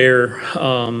 accidents there,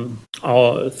 3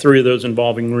 of those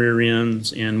involving rear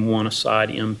ends and 1 a side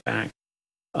impact.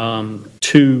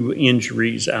 2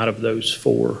 injuries out of those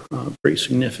 4, pretty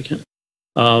significant.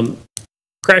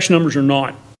 Crash numbers are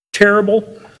not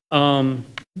terrible,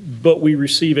 but we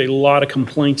receive a lot of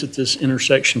complaints at this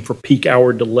intersection for peak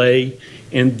hour delay,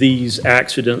 and these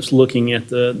accidents, looking at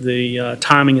the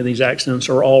timing of these accidents,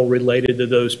 are all related to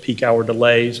those peak hour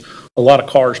delays. A lot of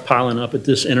cars piling up at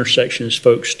this intersection as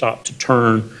folks stop to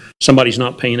turn. Somebody's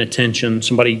not paying attention.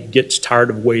 Somebody gets tired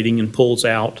of waiting and pulls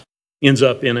out, ends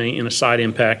up in a side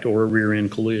impact or a rear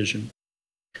end collision.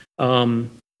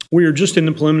 We are just in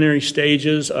the preliminary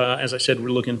stages. As I said, we're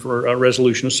looking for a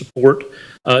resolution of support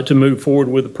to move forward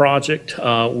with the project.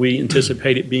 We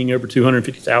anticipate it being over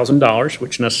 $250,000,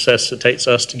 which necessitates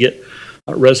us to get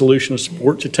a resolution of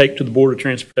support to take to the Board of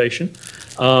Transportation.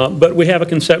 But we have a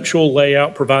conceptual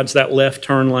layout, provides that left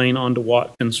turn lane onto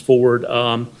Watkins Ford.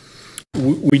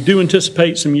 We do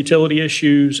anticipate some utility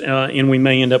issues, and we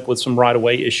may end up with some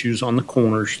right-of-way issues on the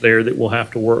corners there that we'll have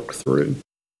to work through.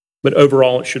 But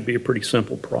overall, it should be a pretty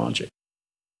simple project.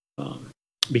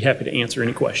 Be happy to answer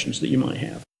any questions that you might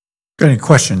have. Got any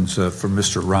questions for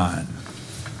Mr. Ryan?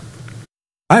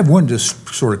 I have one just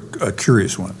sort of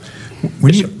curious one.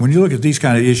 When you look at these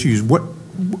kind of issues, what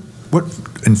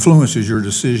influences your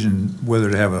decision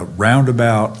whether to have a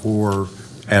roundabout or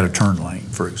add a turn lane,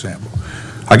 for example?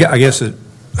 I guess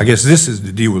this is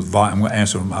to deal with volume. I'm going to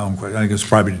answer my own question. I think it's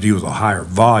probably to deal with a higher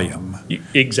volume.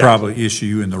 Exactly. Probably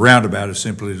issue, and the roundabout is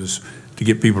simply just to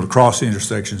get people to cross the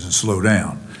intersections and slow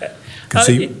down.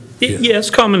 Yes,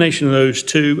 combination of those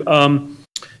two.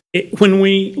 When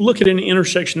we look at an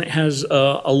intersection that has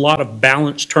a lot of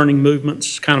balanced turning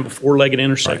movements, kind of a four-legged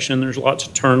intersection, there's lots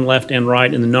of turn left and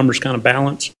right, and the numbers kind of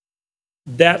balance.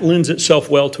 That lends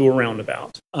itself well to a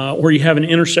roundabout. Where you have an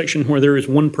intersection where there is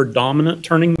one predominant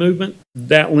turning movement,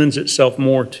 that lends itself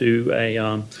more to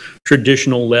a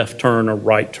traditional left turn or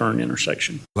right turn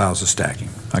intersection. Allows the stacking.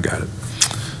 I got it.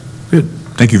 Good.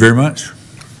 Thank you very much.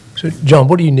 So, John,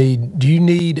 what do you need? Do you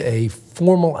need a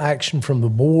formal action from the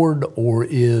board, or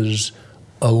is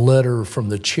a letter from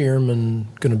the chairman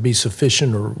going to be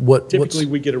sufficient, or what? Typically,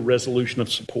 we get a resolution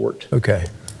of support. Okay.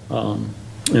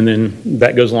 And then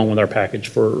that goes along with our package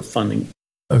for funding.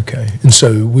 Okay. And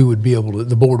so we would be able to,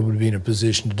 the board would be in a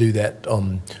position to do that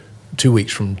 2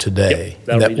 weeks from today. Yep,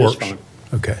 that'll be works. just fine.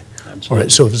 Okay. Absolutely. All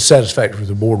right. So if it's satisfactory with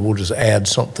the board, we'll just add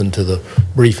something to the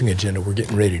briefing agenda we're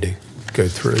getting ready to go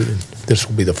through. And this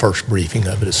will be the first briefing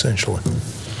of it, essentially.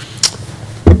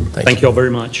 Thank you all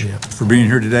very much. For being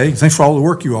here today. Thanks for all the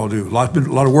work you all do. Been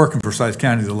a lot of work in Forsyth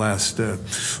County the last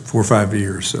 4 or 5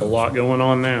 years. So. A lot going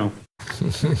on now.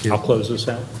 I'll close this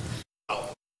out.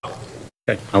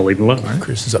 Okay, I'll leave it alone. Right.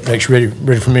 Chris is up next. Ready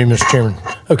for me, Mr. Chairman?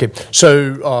 Okay.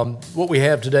 So what we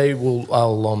have today,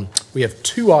 we have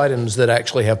 2 items that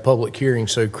actually have public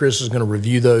hearings. So Chris is going to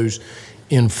review those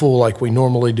in full like we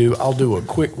normally do. I'll do a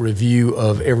quick review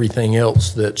of everything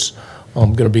else that's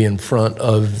going to be in front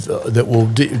of, that we'll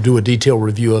do a detailed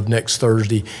review of next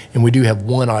Thursday. And we do have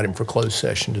 1 item for closed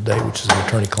session today, which is an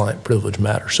attorney-client privilege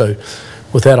matter. So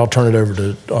with that, I'll turn it over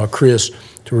to Chris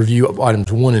to review items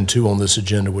 1 and 2 on this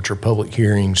agenda, which are public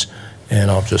hearings.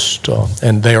 And I'll just,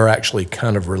 and they are actually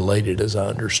kind of related as I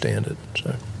understand it.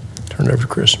 So turn it over to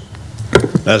Chris.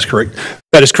 That's correct.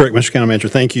 That is correct, Mr. County Manager.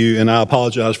 Thank you. And I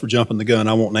apologize for jumping the gun.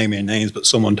 I won't name any names, but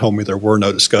someone told me there were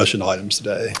no discussion items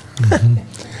today.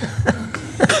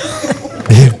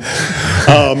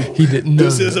 He didn't know.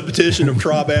 This is a petition of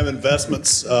Tribam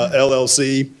Investments,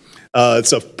 LLC.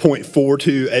 It's a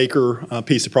 0.42 acre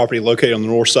piece of property located on the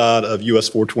north side of US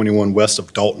 421 west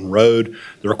of Dalton Road.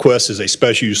 The request is a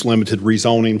special use limited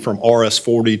rezoning from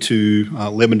RS40 to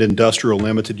limited industrial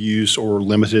limited use or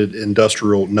limited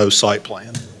industrial no site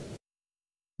plan.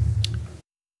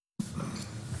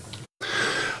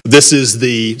 This is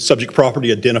the subject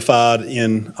property identified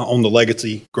on the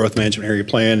Legacy Growth Management Area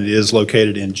Plan. It is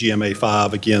located in GMA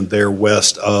 5, again, there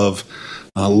west of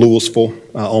Louisville,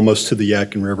 almost to the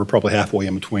Yadkin River, probably halfway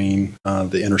in between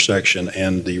the intersection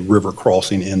and the river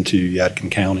crossing into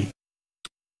Yadkin County.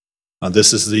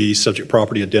 This is the subject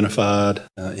property identified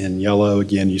in yellow.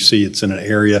 Again, you see it's in an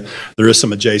area. There is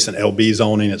some adjacent LB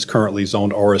zoning. It's currently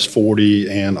zoned RS40,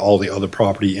 and all the other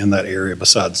property in that area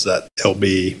besides that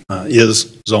LB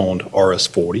is zoned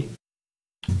RS40.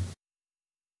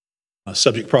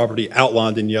 Subject property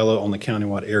outlined in yellow on the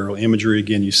countywide aerial imagery.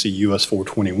 Again, you see US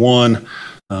 421,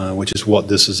 which is what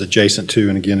this is adjacent to.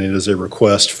 And again, it is a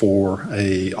request for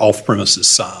a off-premises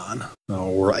sign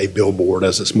or a billboard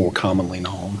as it's more commonly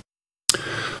known.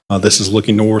 This is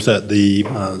looking north at the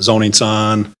zoning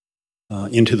sign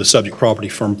into the subject property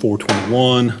from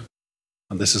 421.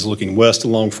 This is looking west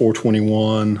along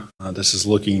 421. This is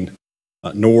looking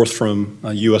north from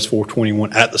US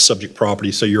 421 at the subject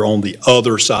property. So you're on the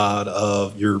other side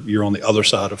of you're on the other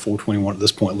side of 421 at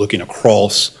this point, looking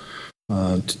across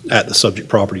at the subject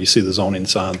property. You see the zoning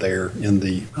sign there in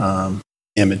the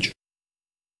image.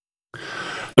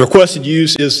 The requested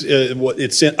use is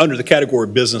it's under the category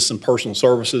of business and personal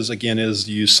services. Again, is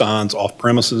to use signs off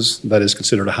premises. That is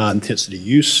considered a high intensity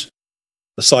use.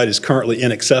 The site is currently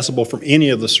inaccessible from any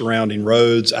of the surrounding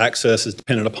roads. Access is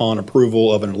dependent upon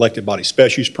approval of an elected body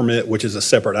special use permit, which is a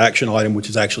separate action item, which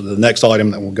is actually the next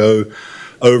item that we'll go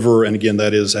over. And again,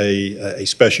 that is a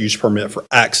special use permit for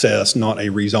access, not a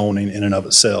rezoning in and of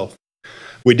itself.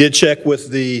 We did check with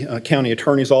the county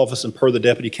attorney's office, and per the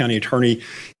deputy county attorney,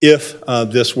 if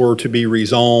this were to be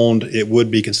rezoned, it would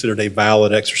be considered a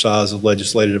valid exercise of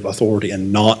legislative authority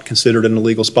and not considered an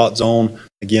illegal spot zone.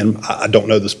 Again, I don't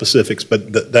know the specifics,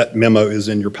 but that memo is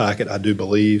in your packet, I do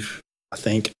believe, I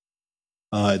think.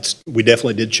 We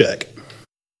definitely did check.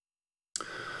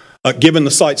 Given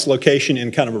the site's location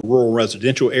in kind of a rural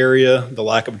residential area, the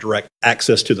lack of direct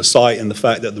access to the site, and the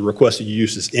fact that the requested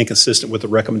use is inconsistent with the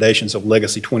recommendations of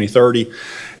Legacy 2030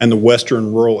 and the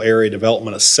Western Rural Area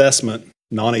Development Assessment,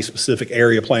 not a specific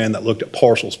area plan that looked at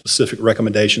parcel-specific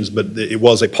recommendations, but it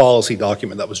was a policy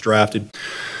document that was drafted.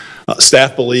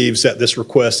 Staff believes that this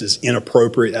request is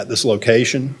inappropriate at this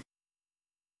location.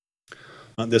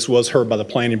 This was heard by the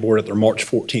Planning Board at their March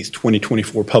 14th,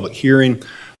 2024 public hearing.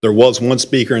 There was one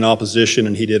speaker in opposition,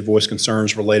 and he did voice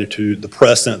concerns related to the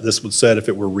precedent this would set if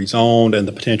it were rezoned and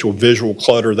the potential visual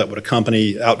clutter that would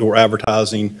accompany outdoor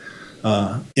advertising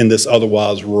in this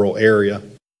otherwise rural area.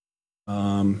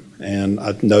 And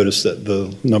I've noticed that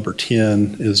the number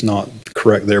 10 is not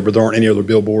correct there, but there aren't any other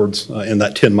billboards in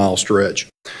that 10-mile stretch.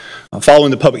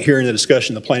 Following the public hearing and the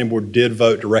discussion, the Planning Board did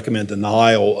vote to recommend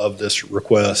denial of this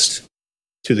request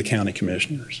to the county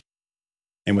commissioners.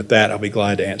 And with that, I'll be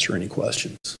glad to answer any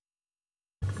questions.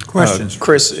 Questions?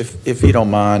 Chris, if you don't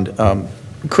mind,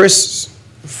 Chris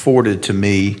forwarded to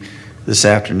me this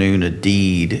afternoon a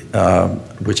deed,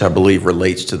 which I believe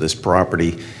relates to this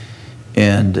property,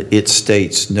 and it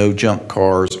states no junk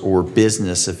cars or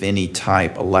business of any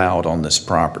type allowed on this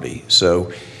property.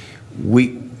 So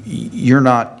you're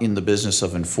not in the business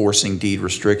of enforcing deed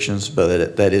restrictions,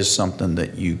 but that is something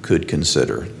that you could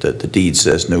consider, that the deed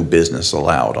says no business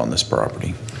allowed on this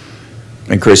property.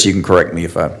 And Chris, you can correct me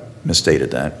if I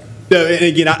misstated that. No, and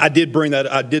again, I did bring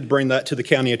that to the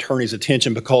county attorney's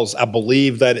attention because I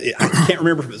believe that I can't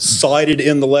remember if it's cited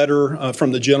in the letter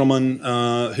from the gentleman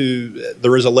who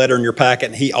there is a letter in your packet,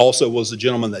 and he also was the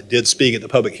gentleman that did speak at the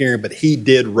public hearing, but he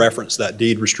did reference that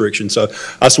deed restriction. So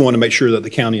I just wanted to make sure that the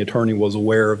county attorney was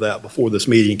aware of that before this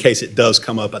meeting in case it does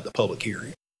come up at the public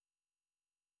hearing.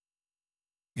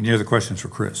 Any other questions for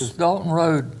Chris? Dalton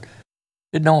Road,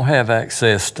 it don't have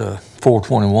access to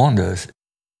 421, does it?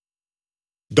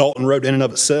 Dalton Road in and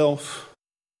of itself?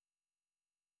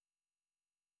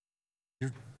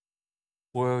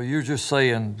 Well, you're just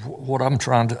saying what I'm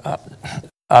trying to,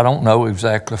 I don't know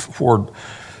exactly where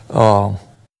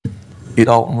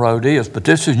Dalton Road is, but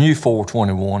this is new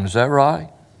 421, is that right?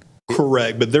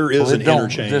 Correct, but there is an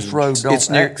interchange. This road don't It's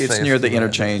near the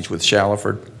interchange with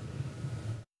Shallowford.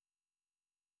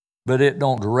 But it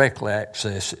don't directly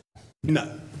access it?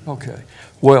 No. Okay.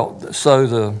 Well,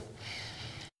 so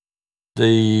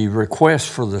the request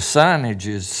for the signage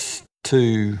is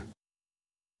to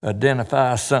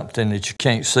identify something that you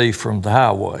can't see from the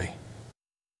highway,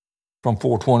 from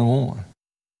 421.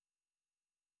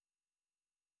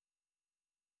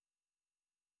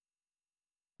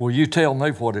 Well, you tell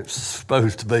me what it's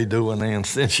supposed to be doing then,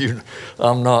 since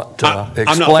I'm not explaining.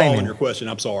 I'm not following your question,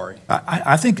 I'm sorry.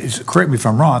 I think, correct me if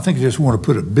I'm wrong, I think you just want to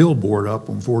put a billboard up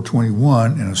on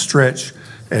 421 in a stretch.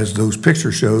 As those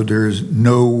pictures showed, there is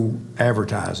no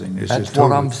advertising. It's that's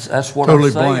just what totally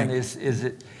I'm saying. blank. Is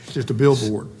it? It's just a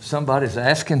billboard. Somebody's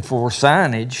asking for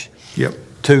signage. Yep.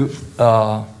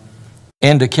 To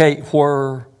indicate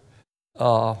where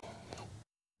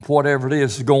whatever it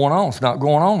is going on. It's not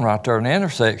going on right there in the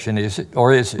intersection, is it?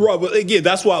 Or is it? Right. Well, again,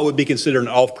 that's why it would be considered an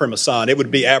off-premise sign. It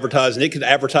would be advertising. It could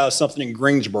advertise something in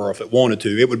Greensboro if it wanted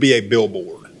to. It would be a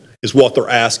billboard, is what they're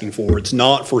asking for. It's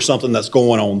not for something that's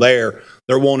going on there.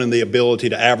 They're wanting the ability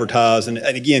to advertise. And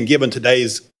again, given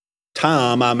today's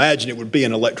time, I imagine it would be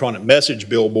an electronic message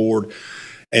billboard.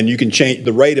 And you can change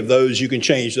the rate of those. You can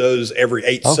change those every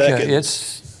 8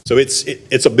 seconds. So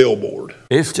it's a billboard.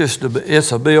 It's just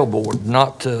it's a billboard,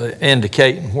 not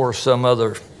indicating where some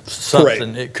other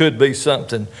something. Correct. It could be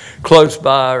something close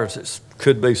by, or it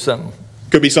could be something.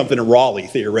 Could be something in Raleigh,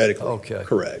 theoretically. Okay.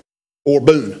 Correct. Or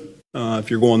Boone, if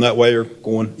you're going that way or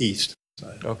going east.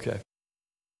 Okay.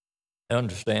 I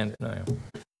understand it now.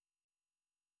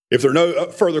 If there are no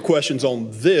further questions on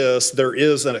this, there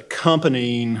is an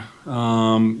accompanying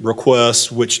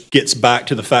request which gets back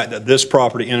to the fact that this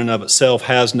property in and of itself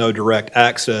has no direct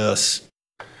access.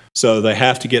 So they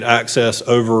have to get access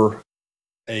over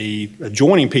an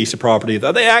adjoining piece of property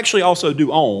that they actually also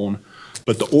do own,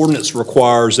 but the ordinance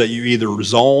requires that you either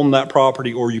zone that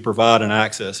property or you provide an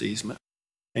access easement.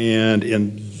 And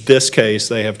in this case,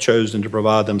 they have chosen to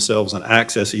provide themselves an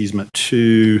access easement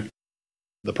to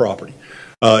the property.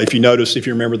 If you notice, if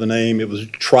you remember the name, it was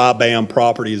Tri-Bam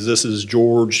Properties. This is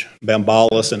George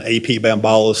Bambalis and AP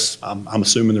Bambalis. I'm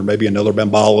assuming there may be another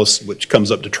Bambalis, which comes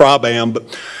up to Tri-Bam.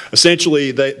 But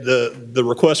essentially, the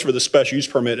request for the special use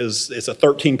permit is it's a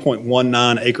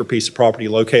 13.19 acre piece of property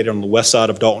located on the west side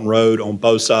of Dalton Road on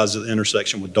both sides of the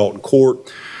intersection with Dalton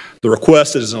Court. The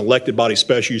request is an elected body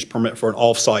special use permit for an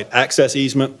off-site access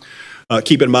easement.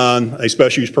 Keep in mind, a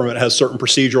special use permit has certain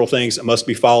procedural things that must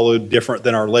be followed, different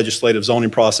than our legislative zoning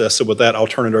process. So with that, I'll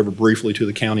turn it over briefly to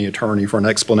the county attorney for an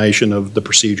explanation of the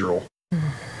procedural.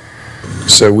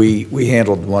 So we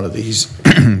handled one of these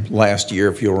last year,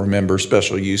 if you'll remember.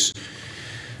 Special use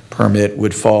permit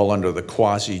would fall under the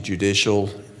quasi-judicial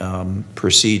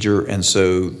procedure, and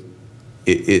so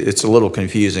it's a little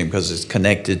confusing because it's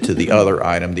connected to the other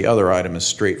item. The other item is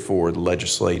straightforward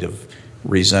legislative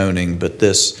rezoning, but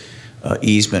this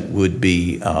easement would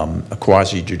be a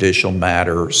quasi-judicial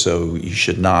matter, so you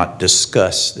should not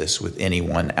discuss this with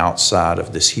anyone outside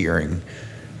of this hearing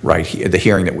right here, the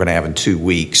hearing that we're going to have in 2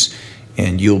 weeks,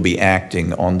 and you'll be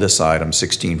acting on this item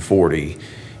 1640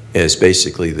 as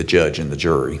basically the judge and the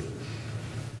jury.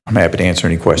 I'm happy to answer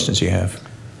any questions you have.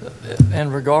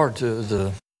 In regard to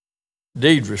the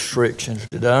deed restrictions,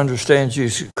 did I understand you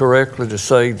correctly to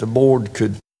say the board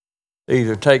could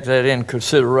either take that in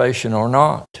consideration or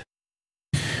not?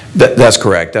 That's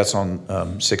correct. That's on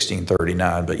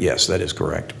 1639, but yes, that is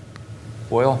correct.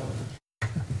 Well,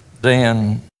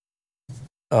 then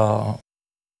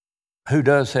who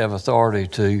does have authority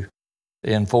to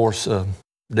enforce a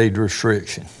deed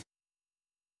restriction?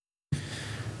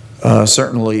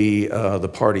 Certainly the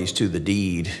parties to the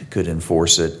deed could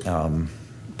enforce it,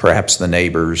 perhaps the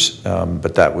neighbors,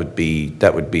 but that would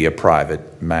be a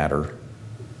private matter.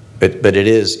 But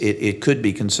it could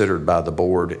be considered by the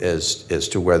board as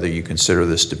to whether you consider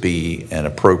this to be an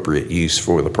appropriate use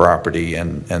for the property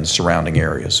and surrounding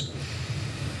areas.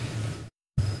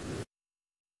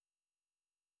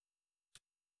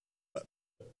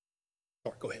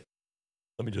 Go ahead.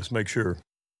 Let me just make sure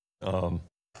that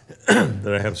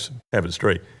I have it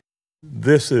straight.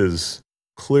 This is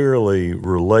clearly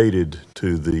related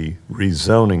to the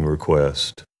rezoning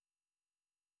request,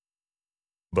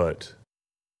 but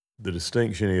the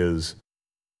distinction is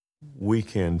we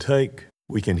can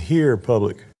hear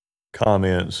public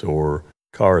comments or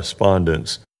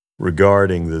correspondence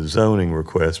regarding the zoning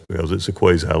request because it's a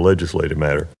quasi-legislative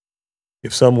matter.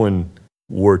 If someone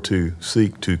were to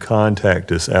seek to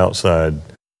contact us outside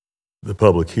the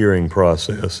public hearing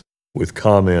process with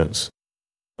comments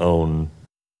on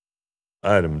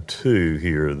item 2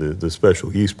 here, the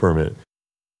special use permit,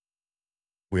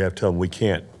 we have to tell them we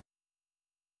can't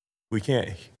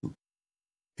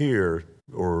hear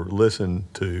or listen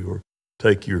to or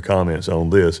take your comments on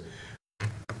this.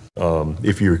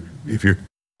 If you're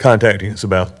contacting us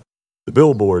about the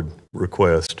billboard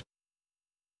request,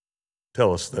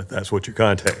 tell us that that's what you're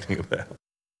contacting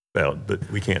about,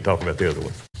 but we can't talk about the other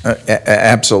one.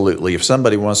 Absolutely. If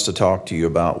somebody wants to talk to you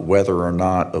about whether or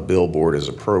not a billboard is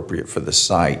appropriate for the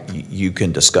site, you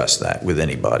can discuss that with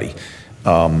anybody.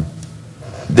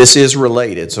 This is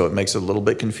related, so it makes it a little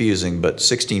bit confusing, but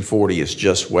 1640 is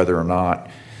just whether or not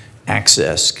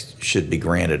access should be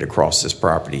granted across this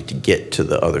property to get to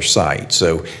the other site.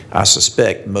 So I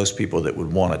suspect most people that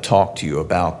would want to talk to you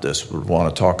about this would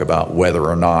want to talk about whether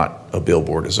or not a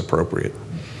billboard is appropriate.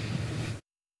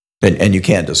 And you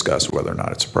can discuss whether or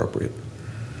not it's appropriate.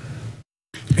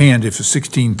 And if a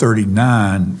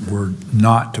 1639 were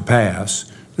not to pass,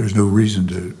 there's no reason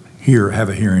to have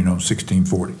a hearing on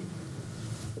 1640.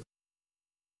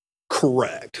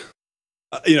 Correct.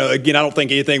 Again, I don't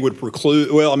think anything would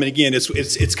preclude. Well, I mean, again,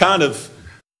 it's kind of.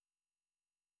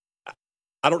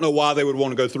 I don't know why they would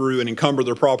want to go through and encumber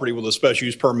their property with a special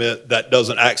use permit that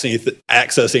doesn't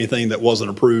access anything that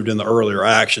wasn't approved in the earlier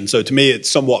action. So to me, it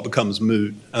somewhat becomes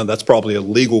moot. That's probably a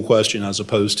legal question as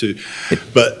opposed to.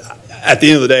 But at the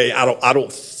end of the day, I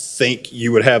don't think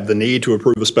you would have the need to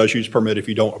approve a special use permit if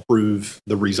you don't approve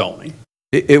the rezoning.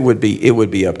 It would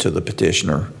be up to the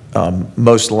petitioner.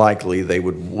 Most likely, they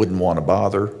wouldn't want to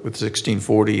bother with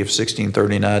 1640 if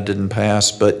 1639 didn't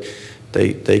pass, but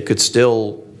they could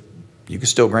still. You could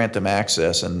still grant them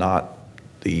access and not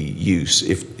the use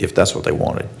if that's what they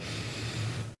wanted.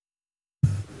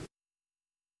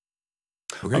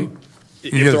 Okay.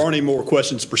 If there aren't any more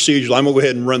questions procedurally, I'm going to go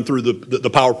ahead and run through the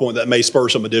PowerPoint that may spur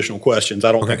some additional questions.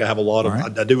 I don't think I have a lot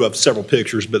of, I do have several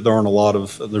pictures, but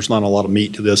there's not a lot of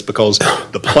meat to this because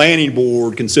the planning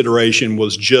board consideration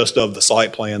was just of the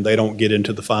site plan. They don't get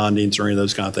into the findings or any of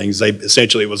those kind of things.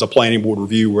 Essentially, it was a planning board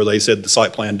review where they said the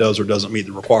site plan does or doesn't meet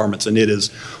the requirements, and it is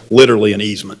literally an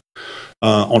easement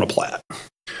on a plat.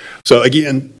 So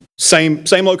again, same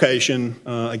location,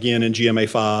 again in GMA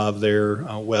 5 there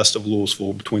west of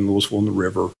Louisville, between Louisville and the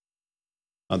river.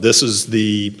 This is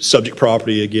the subject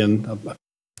property, again, a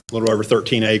little over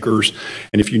 13 acres.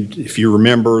 And if you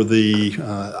remember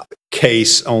the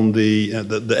case on the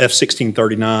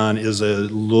F-1639 is a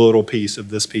little piece of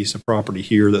this piece of property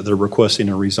here that they're requesting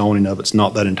a rezoning of. It's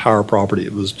not that entire property.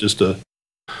 It was just a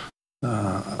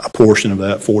portion of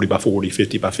that, 40 by 40,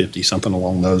 50 by 50, something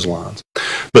along those lines.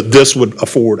 But this would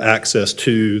afford access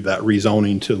to that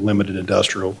rezoning to limited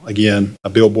industrial. Again, a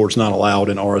billboard's not allowed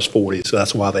in RS-40, so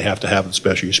that's why they have to have the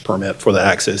special use permit for the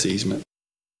access easement.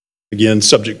 Again,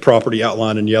 subject property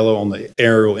outlined in yellow on the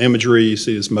aerial imagery. You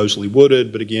see it's mostly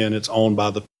wooded, but again, it's owned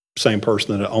by the same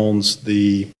person that owns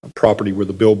the property where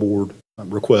the billboard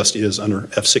request is under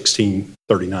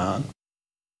F-1639.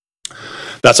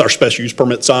 That's our special use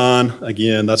permit sign.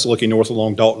 Again, that's looking north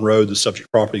along Dalton Road. The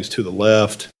subject property is to the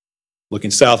left.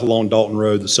 Looking south along Dalton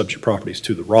Road, the subject property is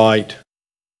to the right.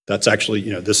 That's actually,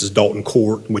 this is Dalton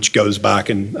Court, which goes back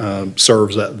and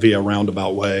serves that via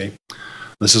roundabout way.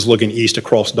 This is looking east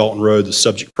across Dalton Road. The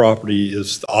subject property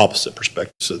is the opposite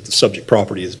perspective. So the subject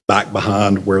property is back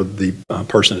behind where the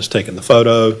person is taking the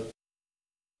photo.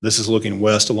 This is looking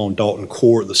west along Dalton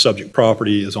Court. The subject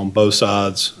property is on both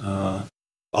sides.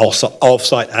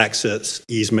 Off-site access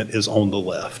easement is on the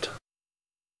left.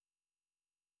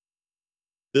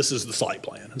 This is the site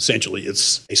plan. Essentially,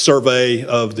 it's a survey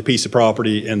of the piece of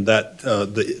property, and that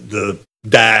the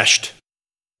dashed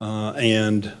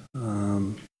and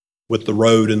with the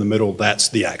road in the middle, that's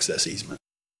the access easement.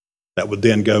 That would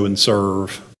then go and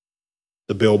serve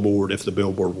the billboard if the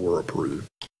billboard were approved.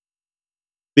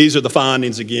 These are the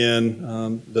findings again.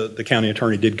 The county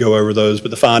attorney did go over those,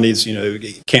 but the findings,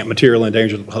 can't materially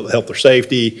endanger the health or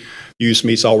safety. Use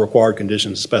meets all required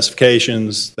conditions and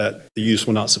specifications, that the use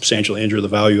will not substantially injure the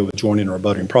value of adjoining or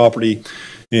abutting property,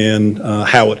 and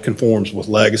how it conforms with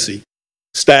legacy.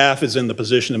 Staff is in the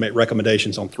position to make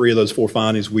recommendations on 3 of those 4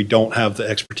 findings. We don't have the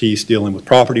expertise dealing with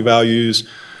property values.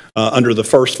 Under the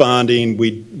first finding,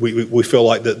 we feel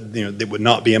like that it would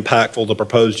not be impactful. The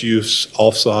proposed use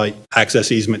off-site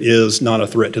access easement is not a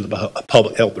threat to the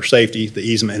public health or safety. The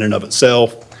easement in and of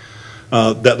itself,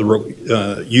 that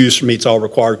the use meets all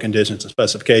required conditions and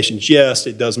specifications. Yes,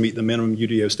 it does meet the minimum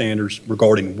UDO standards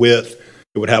regarding width.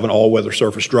 It would have an all-weather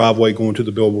surface driveway going to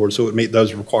the billboard, so it would meet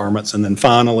those requirements. And then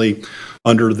finally,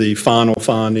 under the final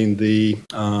finding, the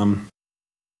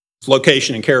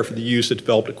location and care for the use that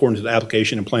developed according to the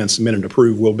application and plan submitted and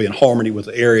approved will be in harmony with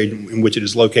the area in which it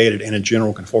is located and in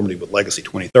general conformity with Legacy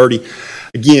 2030.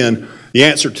 Again, the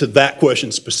answer to that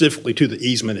question specifically to the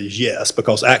easement is yes,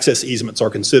 because access easements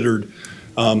are considered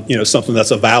something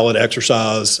that's a valid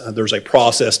exercise. There's a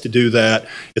process to do that.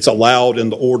 It's allowed in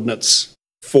the ordinance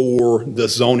for the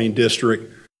zoning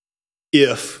district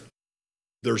if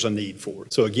there's a need for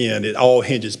it. So again, it all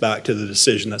hinges back to the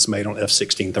decision that's made on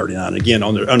F-1639. Again,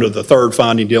 under the third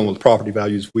finding dealing with property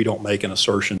values, we don't make an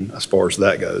assertion as far as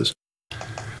that goes.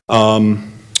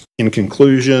 In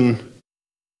conclusion,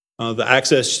 the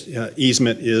access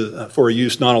easement is for a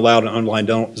use not allowed in an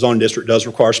underlying zoning district does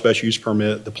require special use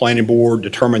permit. The planning board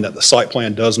determined that the site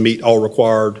plan does meet all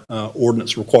required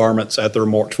ordinance requirements at their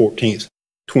March 14th,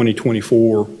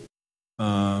 2024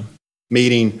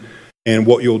 meeting. And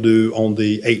what you'll do on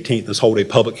the 18th is hold a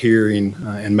public hearing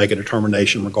and make a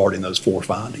determination regarding those 4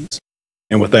 findings.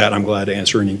 And with that, I'm glad to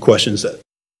answer any questions that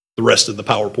the rest of the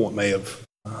PowerPoint may have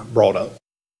brought up.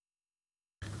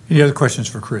 Any other questions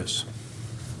for Chris?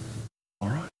 All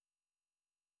right.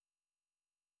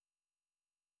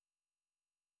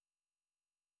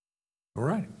 All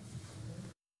right.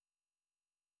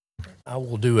 I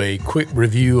will do a quick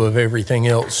review of everything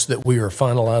else that we are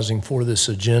finalizing for this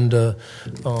agenda.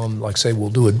 Like I say, we'll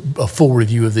do a full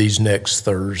review of these next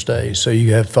Thursday. So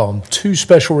you have 2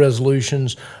 special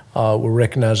resolutions. We'll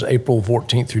recognize April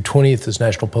 14th through 20th as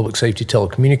National Public Safety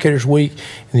Telecommunicators Week.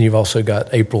 And then you've also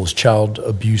got April's Child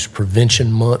Abuse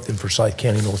Prevention Month in Forsyth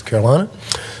County, North Carolina.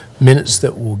 Minutes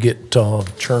that will get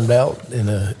churned out in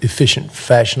an efficient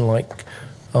fashion like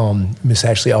Ms.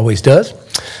 Ashley always does.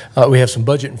 We have some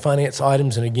budget and finance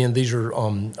items, and again, these are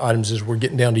items as we're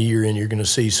getting down to year end. You're going to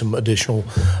see some additional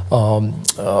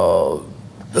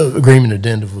agreement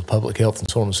addendum with public health and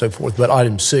so on and so forth. But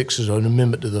item 6 is an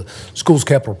amendment to the Schools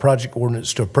Capital Project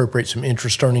Ordinance to appropriate some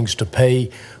interest earnings to pay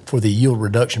for the yield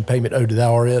reduction payment owed to the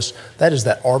IRS. That is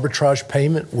that arbitrage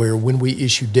payment where when we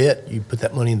issue debt, you put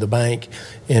that money in the bank,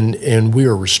 and we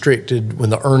are restricted when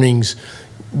the earnings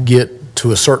get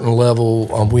to a certain level.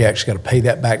 We actually got to pay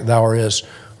that back to the IRS.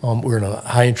 We're in a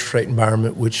high interest rate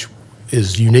environment, which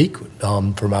is unique.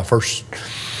 For my first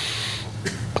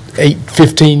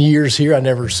 15 years here, I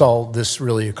never saw this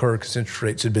really occur because interest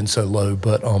rates had been so low.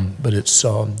 But it's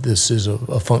this is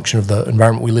a function of the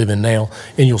environment we live in now,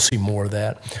 and you'll see more of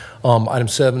that. Item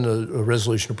 7, a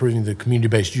resolution approving the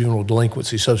community-based juvenile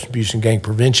delinquency, substance abuse, and gang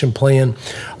prevention plan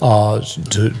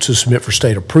to submit for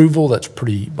state approval. That's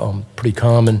pretty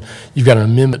common. You've got an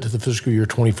amendment to the fiscal year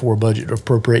 24 budget to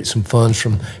appropriate some funds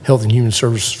from Health and Human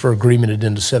Services for Agreement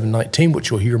Addenda 719, which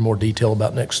you'll hear more detail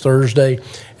about next Thursday,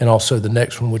 and also the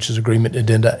next one, which is Agreement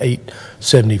Addenda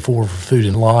 874 for food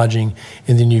and lodging.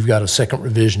 And then you've got a second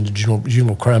revision to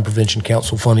Juvenile Crime Prevention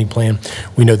Council funding plan.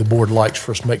 We know the board likes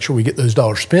for us to make sure we get those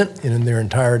dollars spent and in their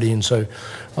entirety, and so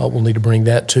we'll need to bring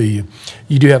that to you.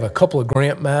 You do have a couple of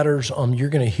grant matters. You're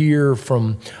going to hear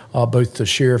from both the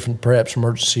sheriff and perhaps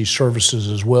emergency services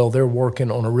as well. They're working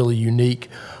on a really unique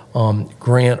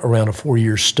grant around a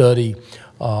 4-year study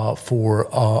for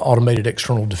automated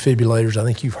external defibrillators. I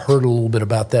think you've heard a little bit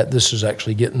about that. This is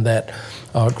actually getting that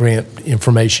grant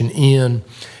information in.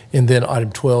 And then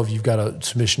item 12, you've got a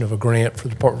submission of a grant for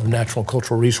the Department of Natural and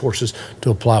Cultural Resources to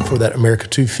apply for that America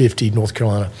 250 North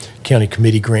Carolina County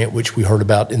Committee grant, which we heard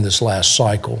about in this last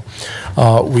cycle.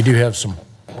 We do have some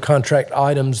contract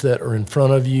items that are in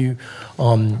front of you.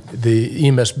 The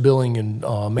EMS billing and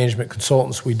management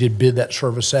consultants, we did bid that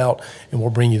service out, and we'll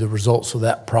bring you the results of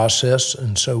that process.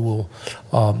 And so we'll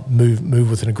move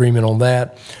with an agreement on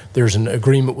that. There's an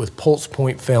agreement with Pulse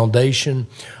Point Foundation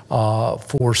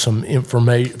for some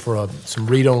information, for some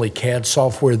read-only CAD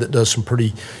software that does some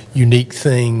pretty unique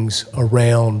things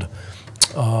around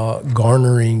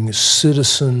garnering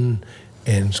citizen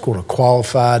and sort of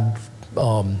qualified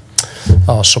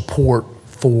support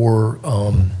for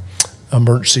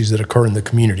emergencies that occur in the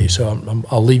community. So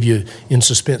I'll leave you in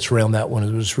suspense around that one.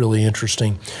 It was really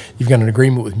interesting. You've got an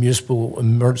agreement with Municipal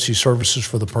Emergency Services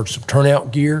for the purchase of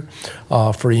turnout gear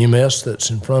for EMS that's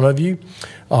in front of you.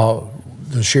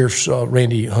 The Sheriff's,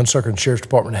 Randy Hunsucker and Sheriff's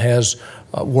Department has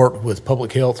worked with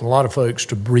public health and a lot of folks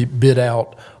to bid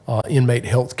out inmate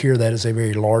health care. That is a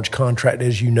very large contract,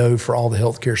 as you know, for all the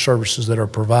health care services that are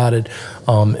provided,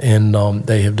 and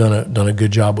they have done a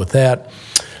good job with that.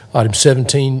 Item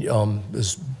 17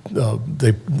 is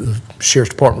the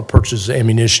Sheriff's Department purchases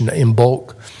ammunition in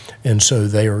bulk, and so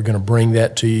they are going to bring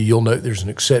that to you. You'll note there's an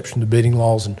exception to bidding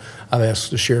laws, and I've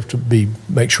asked the sheriff to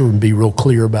make sure and be real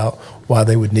clear about why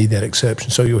they would need that exception.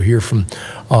 So you'll hear from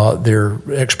their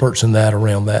experts in that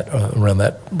around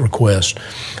that request.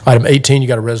 Item 18, you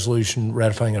got a resolution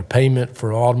ratifying a payment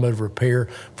for automotive repair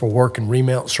for work and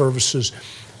remount services.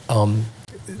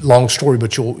 Long story,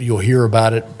 but you'll hear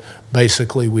about it.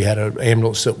 Basically, we had an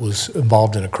ambulance that was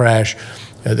involved in a crash.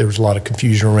 There was a lot of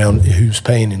confusion around who's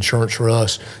paying insurance for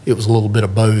us. It was a little bit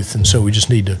of both, and so we just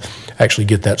need to actually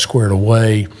get that squared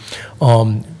away.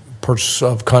 Purchase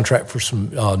of contract for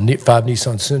some 5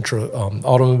 Nissan Sentra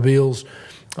automobiles.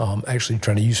 Actually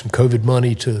trying to use some COVID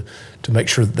money to make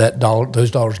sure that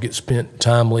those dollars get spent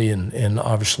timely, and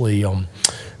obviously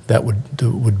that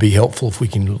would be helpful if we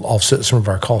can offset some of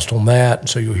our cost on that.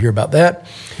 So you'll hear about that.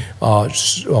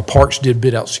 Parks did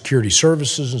bid out security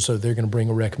services, and so they're going to bring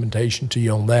a recommendation to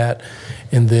you on that.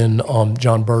 And then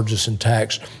John Burgess and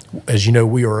Tax, as you know,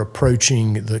 we are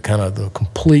approaching the kind of the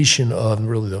completion of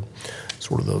really the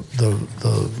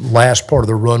the last part of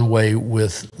the runway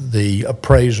with the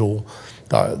appraisal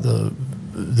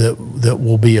that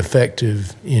will be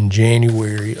effective in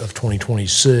January of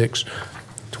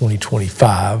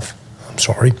 2025. I'm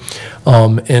sorry.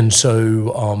 And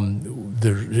so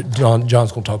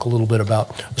John's going to talk a little bit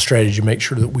about a strategy to make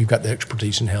sure that we've got the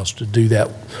expertise in-house to do that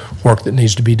work that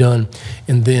needs to be done.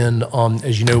 And then,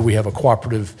 as you know, we have a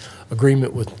cooperative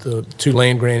agreement with the 2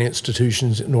 land grant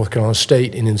institutions at North Carolina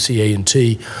State and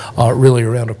NCA&T, really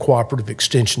around a cooperative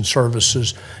extension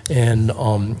services. And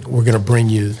we're going to bring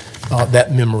you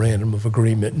that memorandum of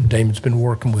agreement. And Damon's been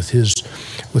working with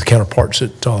counterparts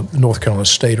at North Carolina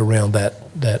State around that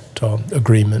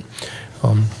agreement.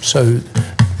 So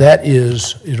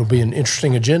it'll be an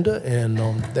interesting agenda, and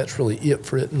that's really it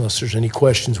for it. Unless there's any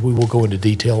questions, we will go into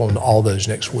detail on all those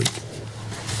next week.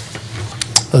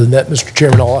 Other than that, Mr.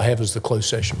 Chairman, all I have is the closed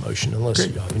session motion, unless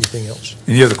you have anything else.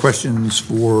 Any other questions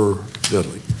for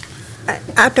Dudley?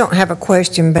 I don't have a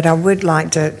question, but I would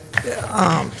like to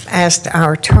ask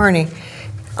our attorney.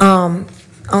 On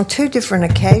 2 different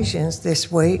occasions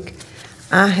this week,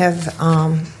 I have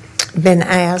been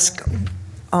asked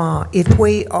if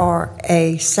we are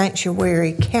a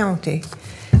sanctuary county,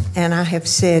 and I have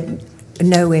said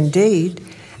no indeed.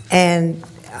 And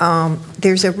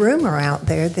there's a rumor out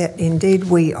there that indeed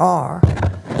we are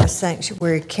a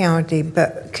sanctuary county,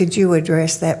 but could you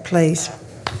address that, please?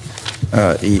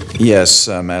 Yes,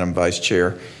 Madam Vice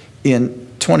Chair. In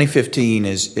 2015,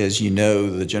 as you know,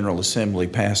 the General Assembly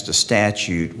passed a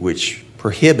statute which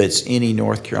prohibits any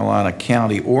North Carolina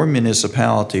county or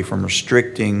municipality from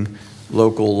restricting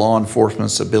local law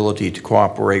enforcement's ability to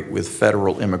cooperate with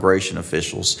federal immigration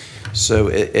officials. So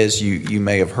as you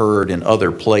may have heard in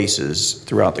other places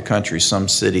throughout the country, some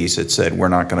cities had said we're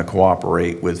not going to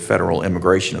cooperate with federal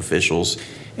immigration officials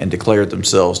and declared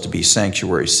themselves to be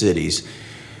sanctuary cities.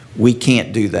 We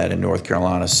can't do that in North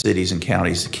Carolina. Cities and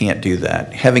counties can't do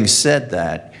that. Having said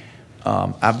that,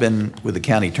 I've been with the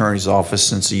county attorney's office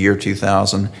since the year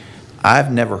 2000.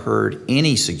 I've never heard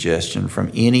any suggestion from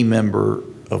any member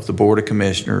of the Board of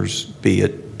Commissioners, be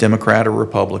it Democrat or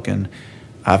Republican.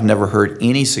 I've never heard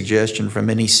any suggestion from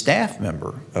any staff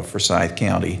member of Forsyth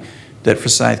County that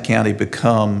Forsyth County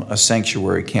become a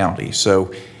sanctuary county.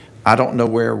 So I don't know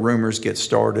where rumors get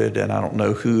started, and I don't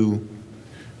know who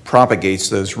propagates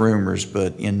those rumors,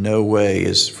 but in no way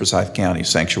is Forsyth County a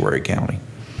sanctuary county.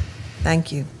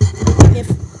 Thank you.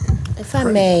 If I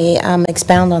may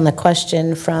expound on the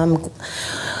question from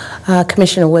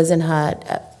Commissioner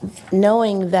Wisenhut,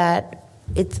 knowing that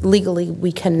it's legally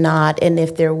we cannot, and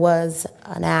if there was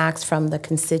an ask from the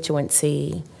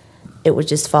constituency, it would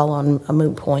just fall on a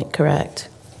moot point, correct?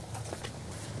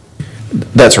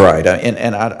 That's right,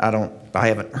 and I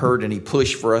haven't heard any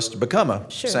push for us to become a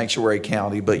sanctuary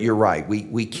county, but you're right,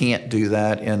 we can't do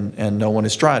that, and no one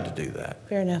has tried to do that.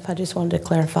 Fair enough. I just wanted to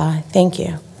clarify. Thank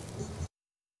you.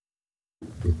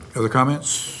 Other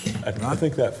comments? I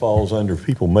think that falls under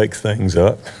people make things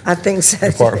up. I think so.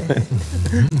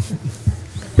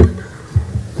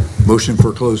 Motion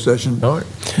for closed session? All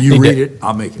right. You read it,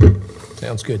 I'll make it.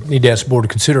 Sounds good. Need to ask the board to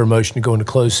consider a motion to go into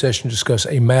closed session to discuss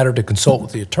a matter to consult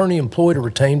with the attorney employed or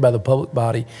retained by the public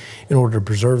body in order to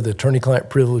preserve the attorney-client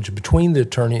privilege between the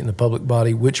attorney and the public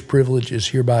body, which privilege is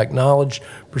hereby acknowledged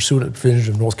pursuant to the provisions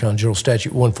of North Carolina General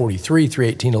Statute 143,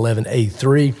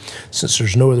 318.11A3. Since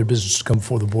there's no other business to come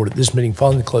before the board at this meeting,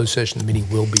 following the closed session, the meeting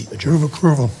will be adjourned. Move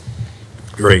approval.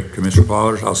 Great. Commissioner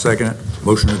Pollard, I'll second it.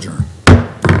 Motion adjourned.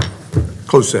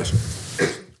 Closed session.